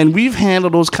 and we've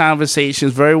handled those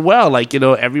conversations very well. Like,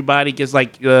 everybody gets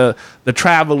like the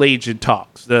travel agent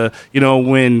talks.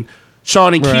 When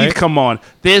Sean and Right. Keith come on,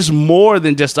 there's more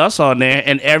than just us on there,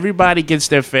 and everybody gets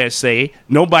their fair say.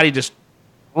 Nobody just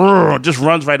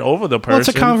runs right over the person. Well, it's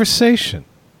a conversation.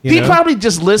 He probably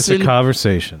just It's a listened.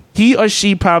 conversation. He or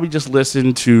she probably just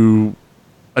listened to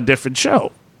a different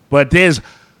show. But there's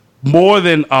more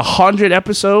than 100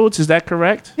 episodes. Is that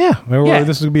correct? Yeah. Yeah.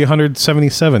 This would be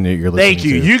 177 that you're listening Thank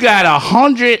you. to. You got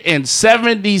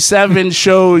 177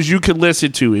 shows you could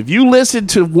listen to. If you listen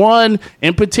to one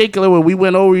in particular where we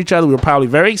went over each other, we were probably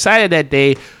very excited that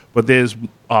day. But there's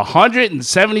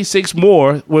 176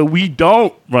 more where we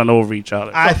don't run over each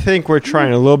other. I think we're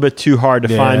trying a little bit too hard to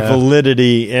find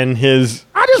validity in his.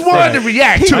 I just wanted to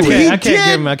react to I it.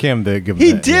 can't give him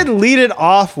He that, did lead it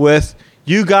off with,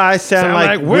 "You guys sound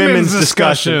like women's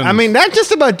discussion." discussions. I mean, that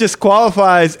just about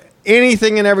disqualifies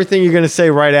anything and everything you're going to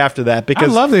say right after that. I'd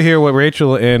Because love to hear what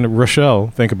Rachel and Rochelle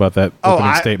think about that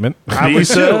opening I- statement. I would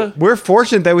Lisa. too. We're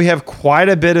fortunate that we have quite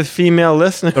a bit of female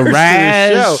listeners to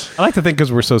Raz. the show. I like to think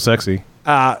because we're so sexy.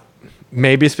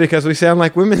 Maybe it's because we sound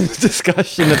like women's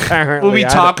discussion. Apparently, When we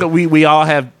talk, we all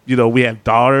have we have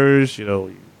daughters.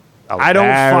 I don't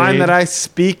find that I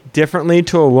speak differently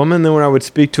to a woman than when I would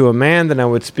speak to a man than I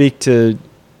would speak to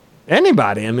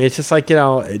anybody. I mean, it's just like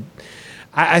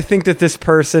I think that this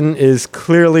person is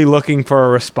clearly looking for a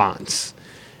response,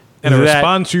 And a That-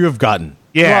 response you have gotten.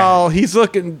 Yeah. Well, he's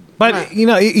looking, But, you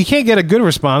can't get a good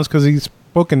response because he's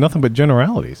spoken nothing but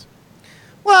generalities.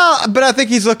 well, but I think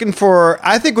he's looking for.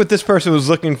 I think what this person was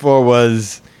looking for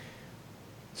was,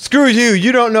 screw you,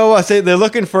 you don't know us. They're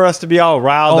looking for us to be all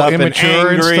riled All up and immature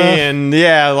and angry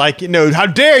stuff? and how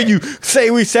dare you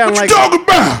say we sound like. talking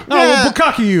about? Oh, Yeah.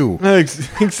 Bukaki you.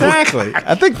 Exactly.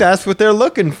 I think that's what they're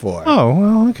looking for. Oh,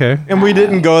 well, okay. And we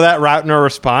didn't go that route in our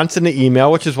response in the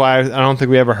email, which is why I don't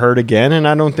think we ever heard again, and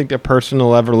I don't think that person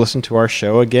will ever listen to our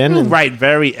show again. And Write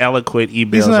very eloquent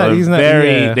emails. He's not-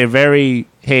 They're very.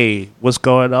 Hey, what's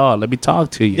going on? Let me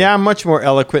talk to you. yeah, I'm much more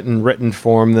eloquent in written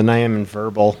form than I am in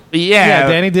verbal. Yeah,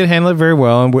 Danny did handle it very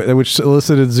well, and which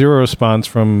elicited zero response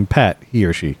from Pat, he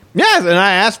or she. Yes, and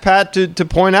I asked Pat to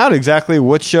point out exactly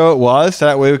what show it was, so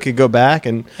that way we could go back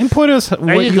and And put us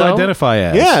what you you go. identify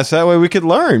as. yeah, so that way we could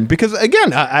learn. Because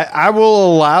again, I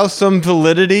will allow some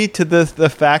validity to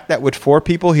the fact that with 4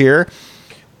 people here,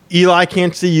 Eli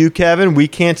can't see you, Kevin. We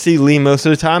can't see Lee most of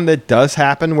the time. That does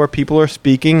happen where people are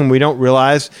speaking and we don't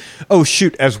realize, oh,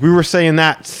 shoot, as we were saying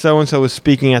that, so-and-so was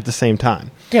speaking at the same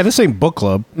time. Yeah, this ain't book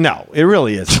club. No, it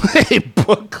really isn't. A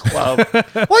book club.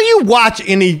 Well, you watch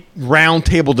any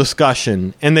roundtable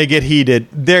discussion and they get heated,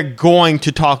 they're going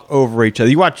to talk over each other.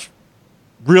 You watch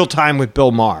Real Time with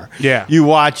Bill Maher. Yeah. You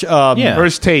watch Yeah.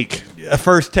 First take.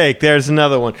 First Take. There's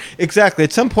another one. Exactly.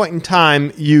 At some point in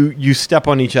time, you step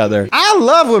on each other. I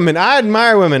love women. I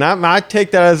admire women. I take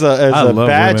that as I a love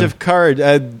badge women. of courage.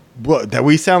 That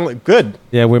we sound like good.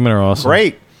 Yeah, women are awesome.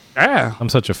 Great. Yeah. I'm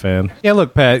such a fan. Yeah,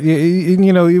 look, Pat,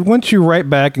 you know, once you write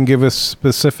back and give us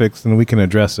specifics, then we can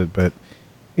address it. But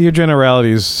your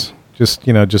generalities just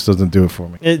doesn't do it for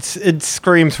me. It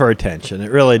screams for attention.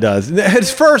 It really does.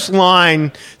 His first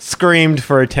line screamed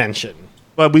for attention.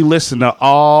 But we listen to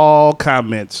all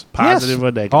comments, positive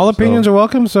or negative. All opinions are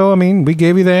welcome. So, I mean, we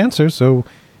gave you the answer. So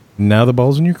now the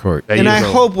ball's in your court. There And you I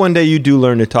go. hope one day you do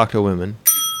learn to talk to women.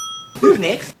 Who's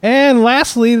next? And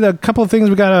lastly, the couple of things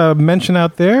we got to mention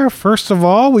out there. First of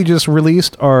all, we just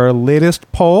released our latest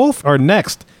poll, our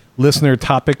next listener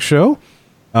topic show.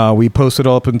 We post it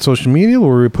all up in social media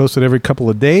where we post it every couple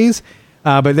of days.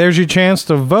 But there's your chance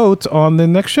to vote on the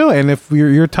next show. And if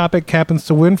your topic happens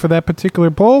to win for that particular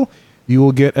poll, you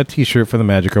will get a t-shirt for the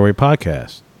Magic Our Way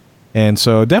podcast. And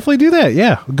so definitely do that.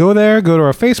 Yeah. Go there, go to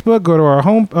our Facebook, go to our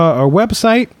our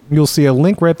website. You'll see a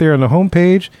link right there on the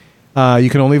homepage. You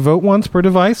can only vote once per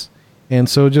device. And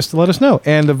so just to let us know.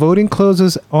 And the voting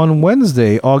closes on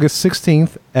Wednesday, August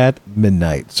 16th at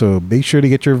midnight. So be sure to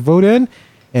get your vote in.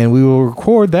 And we will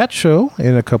record that show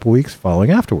in a couple weeks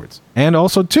following afterwards. And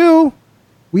also, too,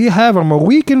 we have our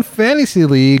Weekend Fantasy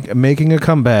League making a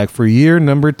comeback for year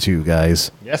number 2, guys.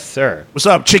 Yes, sir. What's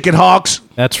up, Chicken Hawks?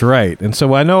 That's right. And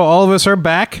so I know all of us are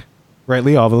back. Right,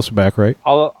 Lee? All of us are back, right?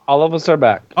 All of us are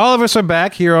back. All of us are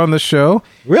back here on the show.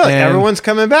 Really? And Everyone's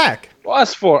coming back. Well,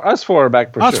 us four are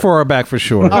back for us sure. 4 are back for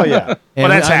sure. Oh, yeah.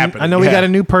 And that's I happening. know we Yeah. got a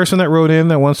new person that wrote in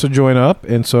that wants to join up.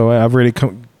 And so I've already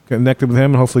connected with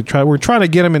him and hopefully we're trying to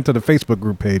get him into the Facebook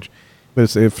group page.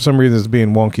 But if for some reason it's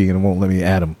being wonky and it won't let me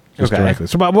add him just Okay. directly.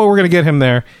 So but we're going to get him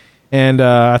there. And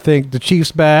I think the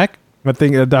Chief's back. I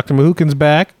think Dr. Mahookin's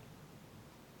back.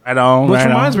 Right on. Which right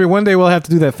reminds on. me, one day we'll have to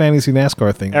do that fantasy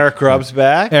NASCAR thing. Eric Grubb's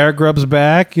back. Eric Grubb's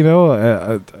back. You know,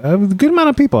 a good amount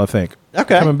of people, I think,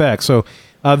 Okay. coming back. So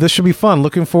this should be fun.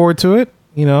 Looking forward to it.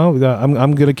 You know,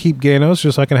 I'm going to keep Ganos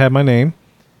just so I can have my name.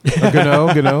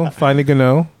 Gano, finally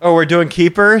Gano. Oh, we're doing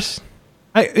keepers?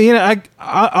 I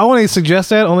want to suggest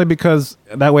that only because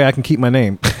that way I can keep my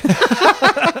name.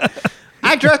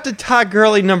 I drafted Todd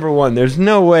Gurley #1. There's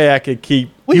no way I could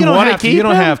keep. Well, You don't wanna have to. keep You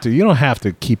don't him? have to. You don't have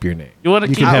to keep your name. You wanna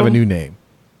You keep can have a him? new name.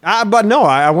 But no,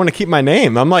 I want to keep my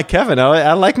name. I'm like Kevin.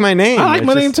 I like my name. I like It's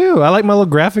my just- name too. I like my little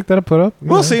graphic that I put up. You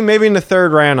We'll know. see. Maybe in the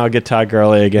 3rd round, I'll get Todd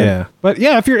Gurley again. Yeah. But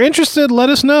yeah, if you're interested, let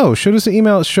us know. Shoot us an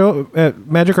email at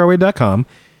show@magicourway.com.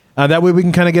 That way we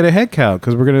can kind of get a head count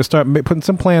because we're going to start putting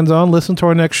some plans on. Listen to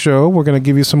our next show. We're going to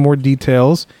give you some more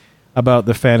details about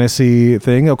the fantasy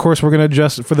thing. Of course, we're going to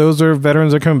adjust, for those that are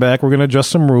veterans that come back, we're going to adjust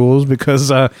some rules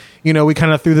because, we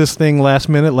kind of threw this thing last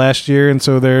minute last year. And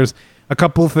so there's a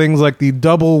couple of things like the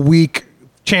double week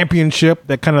championship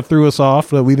that kind of threw us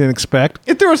off that we didn't expect.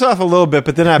 It threw us off a little bit,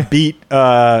 but then I beat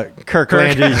Kirk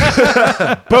Landy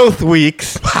both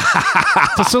weeks.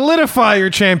 To solidify your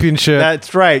championship.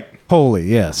 That's right. Holy,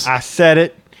 yes. I said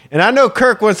it. And I know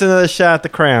Kirk wants another shot at the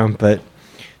crown, but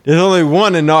there's only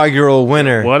one inaugural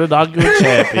winner. What inaugural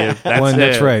champion.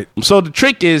 That's right. So the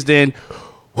trick is then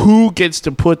who gets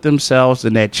to put themselves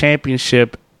in that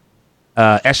championship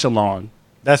echelon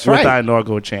That's with right. our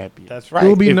inaugural champion. That's right. Who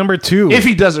will be If- number 2 If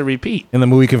he doesn't repeat. in the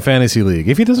Weekend Fantasy League?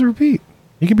 If he doesn't repeat,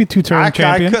 he could be 2-term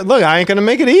champion. Look, I ain't gonna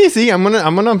make it easy. I'm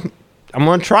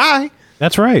gonna try.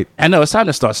 That's right. I know it's time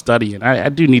to start studying. I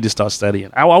do need to start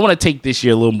studying. I want to take this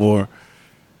year a little more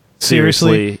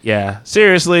seriously. Yeah,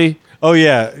 seriously. Oh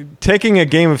yeah, taking a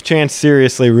game of chance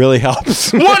seriously really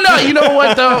helps. Well, no, you know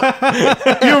what though?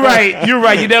 You're right. You're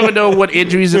right. You never know what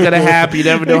injuries are going to happen. You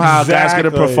never know how a guy's going to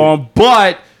Exactly. perform.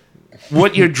 But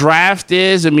what your draft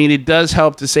is, I mean, it does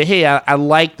help to say, hey, I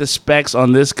like the specs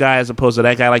on this guy as opposed to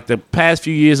that guy. Like the past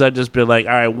few years, I've just been like,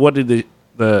 all right, what did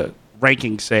the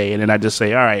rankings say? And then I just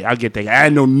say, all right, I'll get that guy. I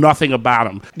know nothing about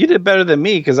him. You did better than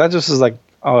me because I just was like,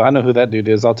 oh, I know who that dude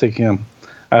is. I'll take him.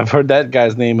 I've heard that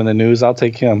guy's name in the news. I'll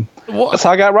take him. What? That's how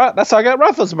I got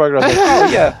Roethlisberger. I was like,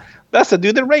 oh yeah, that's the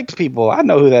dude that rapes people. I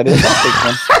know who that is.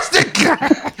 I'll take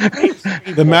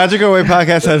him. The Magic Away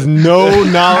podcast has no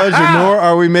knowledge, nor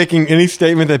are we making any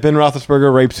statement that Ben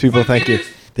Roethlisberger rapes people. Thank you.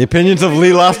 The opinions of Lee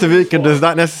Lostovic does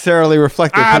not necessarily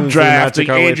reflect the I'm opinions of the drafting Magic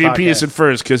Away Adrian podcast. Peterson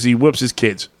first because he whoops his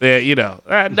kids.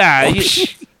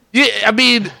 Yeah, I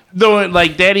mean, though,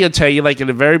 like Daddy will tell you, like in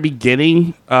the very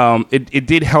beginning, it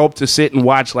did help to sit and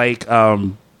watch like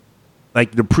the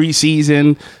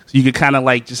preseason, so you could kind of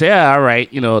like just say, yeah, all right,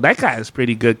 that guy is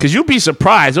pretty good. Because you'll be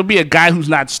surprised. There'll be a guy who's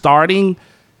not starting,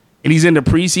 and he's in the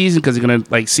preseason because they're gonna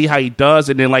like see how he does,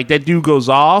 and then like that dude goes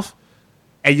off,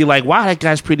 and you're like, wow, that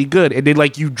guy's pretty good. And then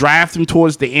like you draft him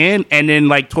towards the end, and then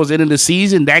like towards the end of the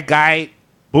season, that guy,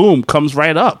 boom, comes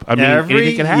right up. I mean, Every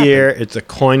anything can happen. year, it's a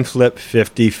coin flip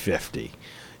 50-50.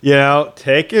 You know,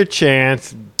 take your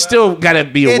chance. Still got to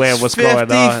be aware of what's going on.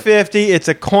 50-50. It's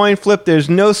a coin flip. There's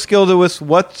no skill to us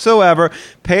whatsoever.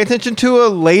 Pay attention to a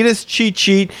latest cheat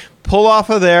sheet. Pull off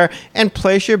of there and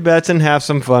place your bets and have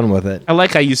some fun with it. I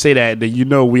like how you say that. That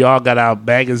we all got our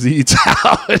magazines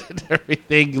out and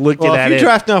everything. Looking Well, at if it. you're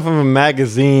drafting off of a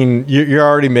magazine, you're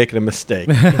already making a mistake.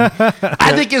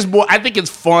 I think it's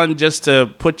fun just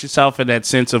to put yourself in that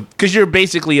sense of because you're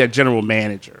basically a general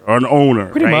manager or an owner.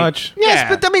 Pretty right? much. Yes,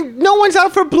 but I mean, no one's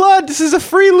out for blood. This is a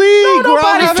free league. We're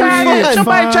all Nobody's having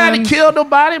fun. trying to kill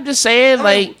nobody. I'm just saying,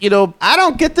 I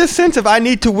don't get this sense of I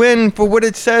need to win for what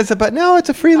it says about. No, it's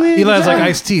a free league. Eli's like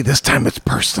Ice-T. This time it's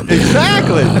personal.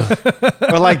 Exactly.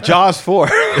 Or like Jaws 4.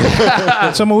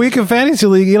 So my week in fantasy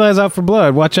league, Eli's out for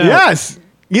blood. Watch out. Yes.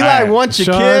 Eli wants your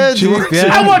Sean, kids. Chief,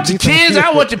 yeah. I want your kids.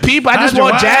 I want your people. I just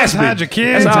want Jasmine. Hide your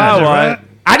kids. That's all hide I your want. rat.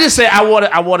 I just say I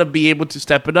want to be able to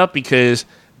step it up because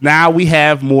now we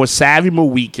have more savvy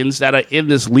Mohicans that are in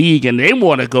this league and they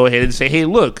want to go ahead and say, hey,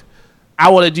 look, I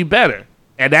want to do better.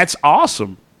 And that's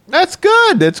awesome. That's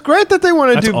good. It's great that they want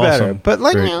to That's do better. awesome. But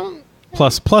like, Great. you know,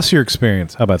 Plus your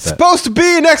experience. How about that? supposed to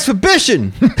be an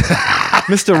exhibition.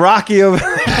 Mr. Rocky over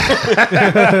there.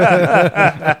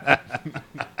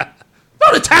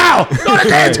 Throw the towel. Throw the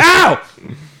damn towel.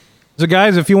 So,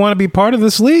 guys, if you want to be part of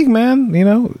this league, man,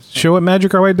 show at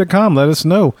magicourway.com. Let us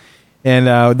know. And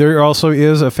there also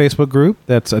is a Facebook group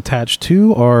that's attached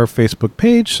to our Facebook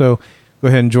page. So go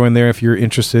ahead and join there if you're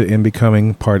interested in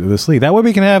becoming part of this league. That way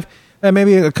we can have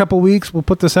maybe a couple weeks. We'll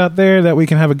put this out there that we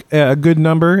can have a good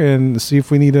number and see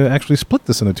if we need to actually split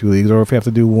this into 2 leagues or if we have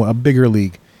to do a bigger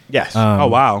league. Yes. Oh,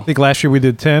 wow. I think last year we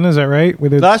did 10. Is that right? We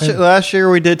did Last year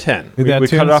we did 10. We We got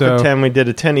 10, cut off so- at 10. We did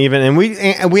a 10 even, and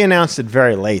we announced it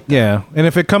very late. Yeah, and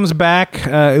if it comes back,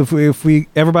 if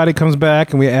everybody comes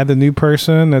back and we add the new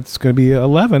person, that's going to be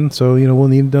 11. So we'll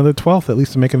need another 12th at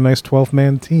least to make it a nice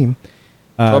 12-man team.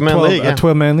 12-man league, yeah.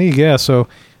 12-man league. Yeah. So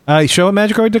show at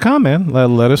magicourway.com, man.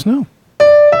 Let us know.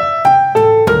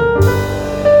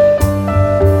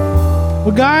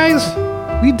 Well, guys,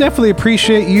 we definitely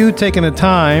appreciate you taking the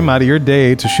time out of your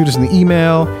day to shoot us an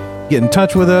email, get in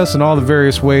touch with us in all the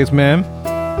various ways, man.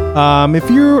 If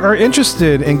you are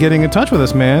interested in getting in touch with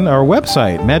us, man, our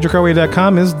website,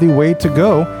 magicourway.com, is the way to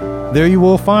go. There you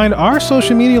will find our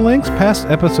social media links, past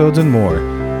episodes, and more.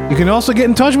 You can also get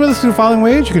in touch with us through the following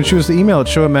ways. You can shoot us an email at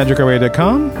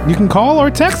show@magicourway.com. You can call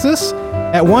or text us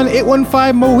at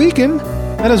 1-815-MO-WEEKEND.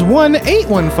 That is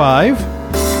 1-815-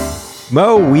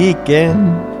 Mo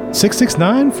Weekend.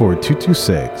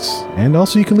 669-4226. And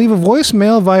also you can leave a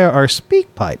voicemail via our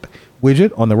SpeakPipe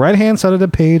widget on the right-hand side of the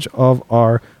page of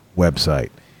our website.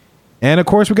 And, of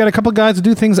course, we got a couple guys to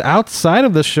do things outside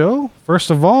of the show. First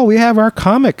of all, we have our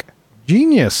comic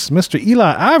genius, Mr.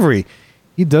 Eli Ivory.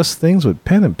 He does things with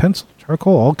pen and pencil,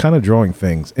 charcoal, all kind of drawing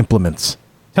things, implements.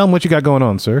 Tell him what you got going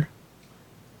on, sir.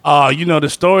 The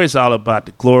story is all about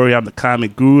the glory. I'm the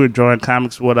comic guru and drawing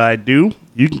comics what I do.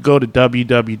 You can go to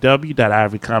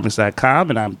www.ivorycomics.com,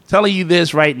 and I'm telling you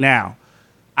this right now.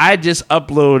 I just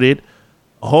uploaded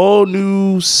a whole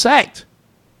new set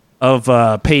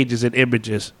of pages and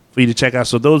images for you to check out.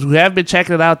 So those who have been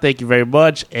checking it out, thank you very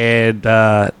much. And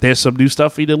there's some new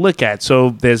stuff for you to look at.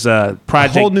 So there's a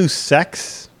project. A whole new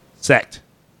sect. Okay.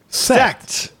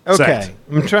 Sect. I'm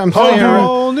telling you,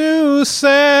 Whole new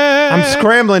set. I'm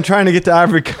scrambling trying to get to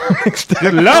Ivory Comics.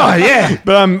 Lord, yeah.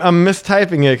 But I'm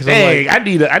mistyping it because Hey, I'm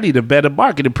like, I need a better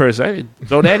marketing person. I didn't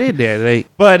throw that in there.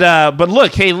 But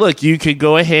look, you can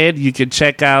go ahead. You can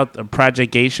check out the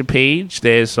Project Geisha page.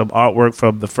 There's some artwork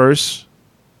from the first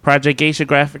Project Geisha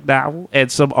graphic novel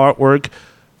and some artwork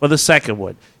for the second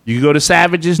one. You can go to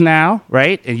Savages now,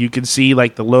 right? And you can see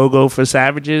like the logo for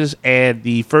Savages and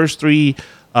the first 3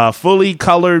 fully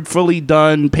colored, fully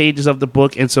done pages of the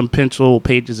book and some pencil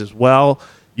pages as well.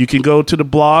 You can go to the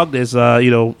blog. There's,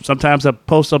 sometimes I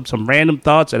post up some random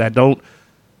thoughts and I don't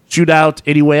shoot out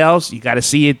anywhere else. You got to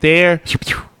see it there.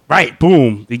 Right,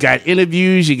 boom. You got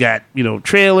interviews. You got,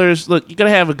 trailers. Look, you're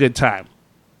going to have a good time.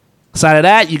 Aside of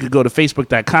that, you can go to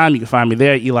facebook.com. You can find me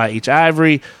there, Eli H.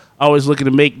 Ivory. Always looking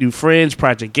to make new friends.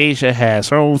 Project Geisha has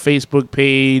her own Facebook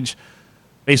page.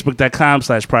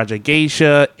 Facebook.com/Project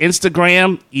Geisha.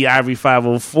 Instagram,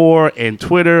 eIvory504. And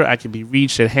Twitter, I can be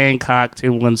reached at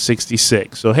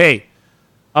Hancock10166. So, hey,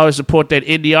 always support that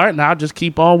indie art, and I'll just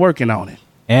keep on working on it.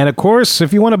 And, of course,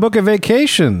 if you want to book a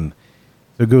vacation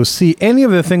to go see any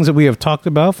of the things that we have talked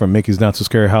about, from Mickey's Not So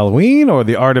Scary Halloween or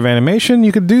The Art of Animation,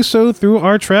 you can do so through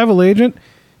our travel agent,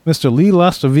 Mr. Lee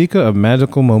Lastovica of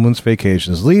Magical Moments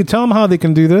Vacations. Lee, tell them how they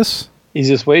can do this.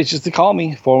 Easiest way is just to call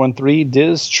me,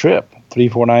 413-DIZ-TRIP,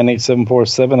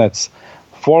 349-8747. That's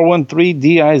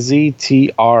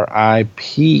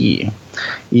 413-DIZTRIP.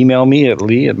 Email me at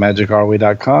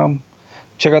lee@magicourway.com.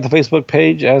 Check out the Facebook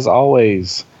page, as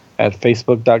always, at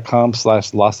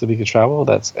facebook.com/Lastovica Travel.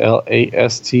 That's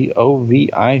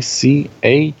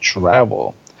LASTOVICA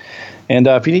Travel. And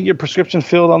if you need your prescription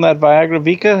filled on that Viagra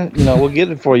Vika, we'll get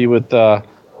it for you with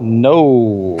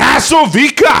no Hassle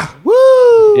Vika.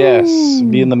 Woo! Yes,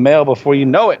 be in the mail before you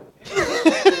know it.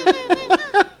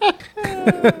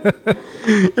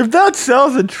 If that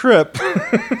sells a trip,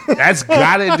 That's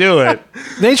gotta do it.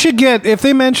 They should get, if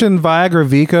they mention Viagra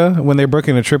Vika when they're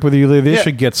booking a trip with you, they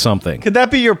should get something. could that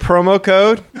be your promo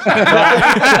code?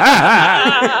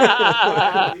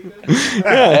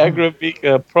 Viagra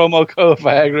Vika, promo code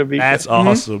Viagra Vika. That's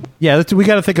awesome. Yeah, we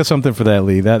got to think of something for that,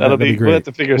 Lee. That'd be great. We'll have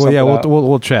to figure something out.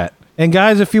 We'll chat. And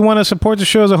guys, if you want to support the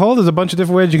show as a whole, there's a bunch of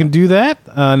different ways you can do that.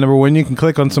 Number one, you can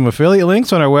click on some affiliate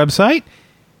links on our website.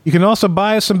 You can also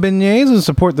buy us some beignets and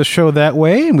support the show that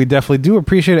way. And we definitely do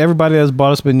appreciate everybody that's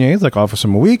bought us beignets, like Officer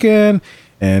Weekend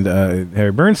and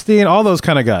Harry Bernstein, all those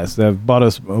kind of guys that have bought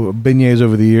us beignets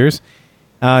over the years.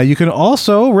 You can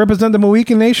also represent the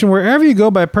Mohican Nation wherever you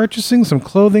go by purchasing some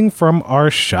clothing from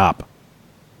our shop.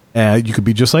 You could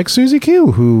be just like Susie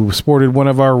Q, who sported one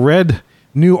of our red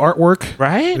new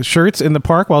artwork shirts in the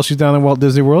park while she's down in Walt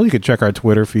Disney World. You could check our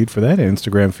Twitter feed for that and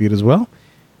Instagram feed as well.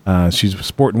 She's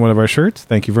sporting one of our shirts.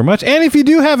 Thank you very much. And if you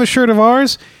do have a shirt of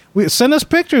ours, send us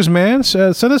pictures, man.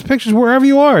 Send us pictures wherever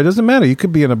you are. It doesn't matter. You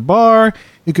could be in a bar.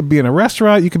 You could be in a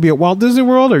restaurant. You could be at Walt Disney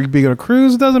World, or you could be on a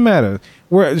cruise. It doesn't matter.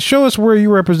 Show us where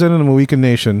you represent the Mohican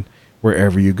Nation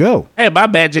wherever you go. Hey, my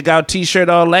Magic Out t-shirt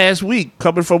on last week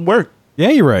coming from work. Yeah,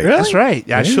 you're right. That's right. I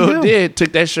There you sure go. did.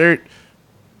 Took that shirt,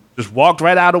 just walked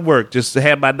right out of work. Just to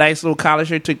have my nice little collar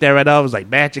shirt. Took that right off. I was like,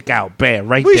 Magic Out. Bam,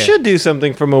 right We there. should do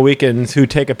something for Mohicans who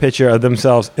take a picture of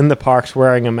themselves in the parks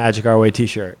wearing a Magic Our Way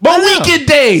t-shirt. Mohican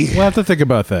Day. We'll have to think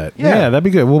about that. Yeah, that'd be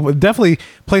good. We'll definitely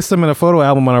place them in a photo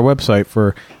album on our website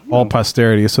for all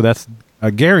posterity. So that's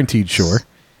a guaranteed sure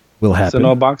will happen. Send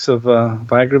a box of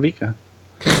Viagra Vika.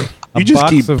 You just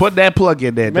keep box of- putting that plug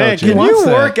in there, Man, don't you? can wants you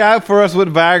that. work out for us what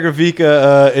Viagra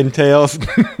Vika entails?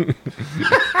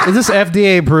 Is this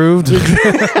FDA approved?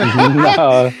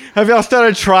 No, Have y'all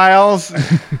started trials?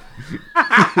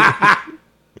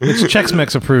 It's Chex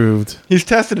Mix approved. He's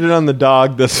tested it on the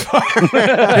dog this far.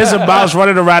 There's a mouse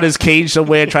running around his cage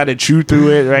somewhere trying to chew through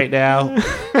it right now.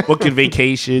 Booking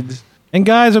vacations. And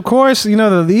guys, of course,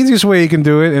 the easiest way you can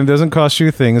do it, and it doesn't cost you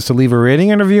a thing, is to leave a rating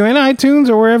and review in iTunes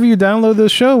or wherever you download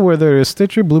this show, whether it's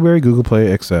Stitcher, Blueberry, Google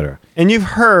Play, etc. And you've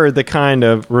heard the kind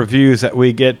of reviews that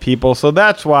we get, people. So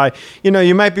that's why,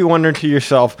 you might be wondering to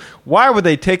yourself, why would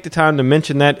they take the time to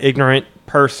mention that ignorant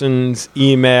person's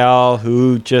email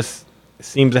who just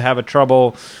seems to have a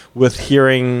trouble with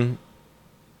hearing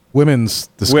Women's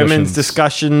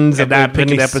discussions And of not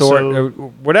picking any episode. sort, or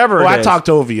whatever Oh, it I is. talked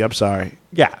over you. I'm sorry.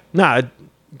 Yeah, no, I'm par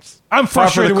for the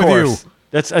frustrated with course. you.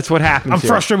 That's what happens. I'm here.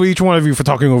 frustrated with each one of you for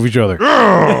talking over each other.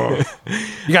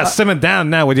 You got to simmer down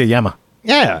now with your yammer.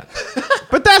 Yeah.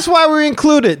 But that's why we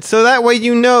include it. So that way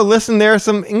listen, there are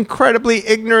some incredibly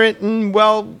ignorant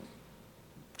and,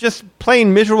 just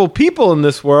plain miserable people in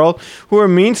this world who are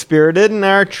mean-spirited and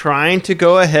are trying to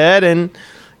go ahead and,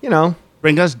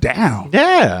 Bring us down.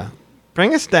 yeah,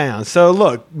 bring us down. So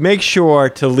look, make sure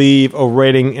to leave a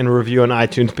rating and review on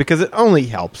iTunes because it only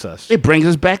helps us. It brings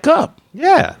us back up.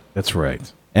 Yeah. That's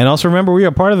right. And also remember, we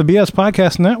are part of the BS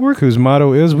Podcast Network, whose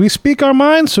motto is, we speak our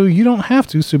minds so you don't have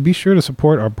to. So be sure to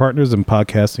support our partners in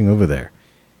podcasting over there.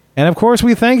 And of course,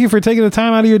 we thank you for taking the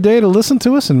time out of your day to listen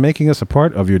to us and making us a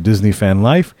part of your Disney fan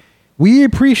life. We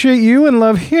appreciate you and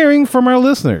love hearing from our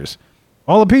listeners.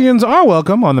 All opinions are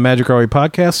welcome on the Magic Our Way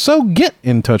podcast, so get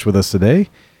in touch with us today.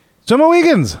 So,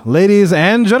 Mohicans, ladies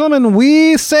and gentlemen,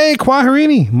 we say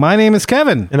Quaharini. My name is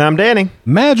Kevin. And I'm Danny.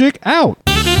 Magic out.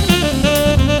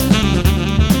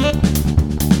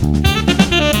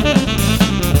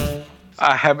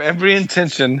 I have every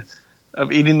intention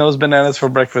of eating those bananas for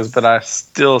breakfast, but I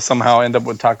still somehow end up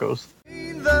with tacos.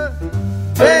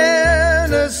 Bare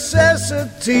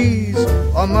necessities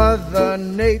are Mother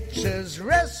Nature's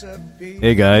recipe.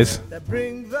 Hey, guys.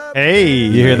 Hey.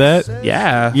 You hear that?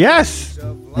 Yeah. Yes.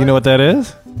 You know what that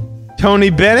is?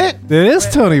 Tony Bennett. It is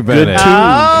Tony Bennett.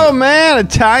 Oh, man.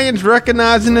 Italians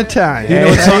recognizing Italian. You know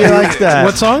what Hey, song, he likes that.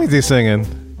 What song is he singing?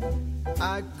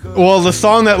 Well, the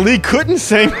song that Lee couldn't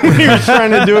sing when he was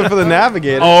trying to do it for the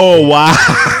Navigator. Oh, wow.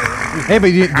 Hey, but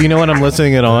do you know what I'm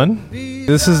listening it on?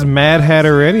 This is Mad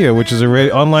Hatter Radio, which is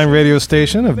a online radio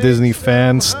station of Disney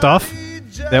fan stuff.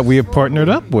 that we have partnered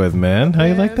up with, man. How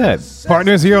you like that?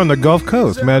 Partners here on the Gulf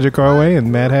Coast, Magic Our Way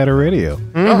and Mad Hatter Radio.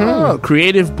 Oh,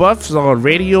 creative buffs on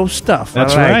radio stuff.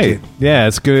 That's I like right. it. Yeah,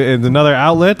 it's good. It's another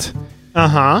outlet.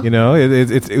 Uh-huh. You know,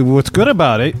 it's what's good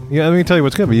about it. Yeah, let me tell you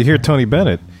what's good. But you hear Tony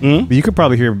Bennett, but you could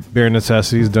probably hear Bare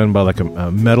Necessities done by like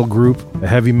a metal group, a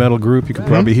heavy metal group. You could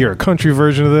probably hear a country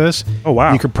version of this. Oh,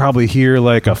 wow. You could probably hear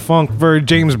like a funk version,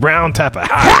 James Brown type of.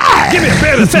 Give me a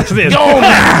Bare Necessities.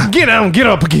 Get down, get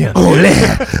up again. Oh,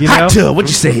 yeah. You Hot know? tub. What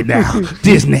you say now?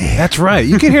 Disney. That's right.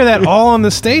 You can hear that all on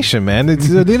the station, man.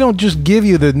 They don't just give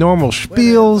you the normal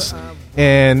spiels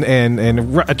and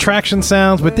attraction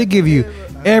sounds, but they give you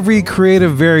every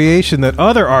creative variation that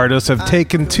other artists have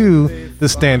taken to the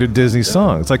standard Disney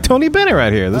songs. Like Tony Bennett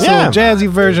right here. This little jazzy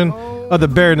version of the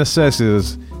Bare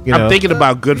Necessities. You know. I'm thinking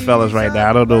about Goodfellas right now.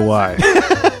 I don't know why.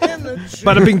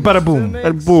 Bada bing, bada boom.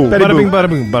 Bada boom. Bada bing, bada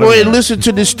boom. Bada Go ahead, boom. listen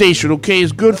to this station, okay?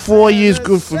 It's good for you. It's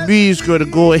good for me. It's going to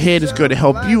go ahead. It's going to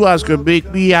help you out. It's going to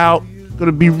make me out. It's going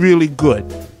to be really good.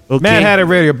 Okay? Mad Hatter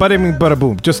Radio. Bada bing, bada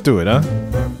boom. Just do it, huh?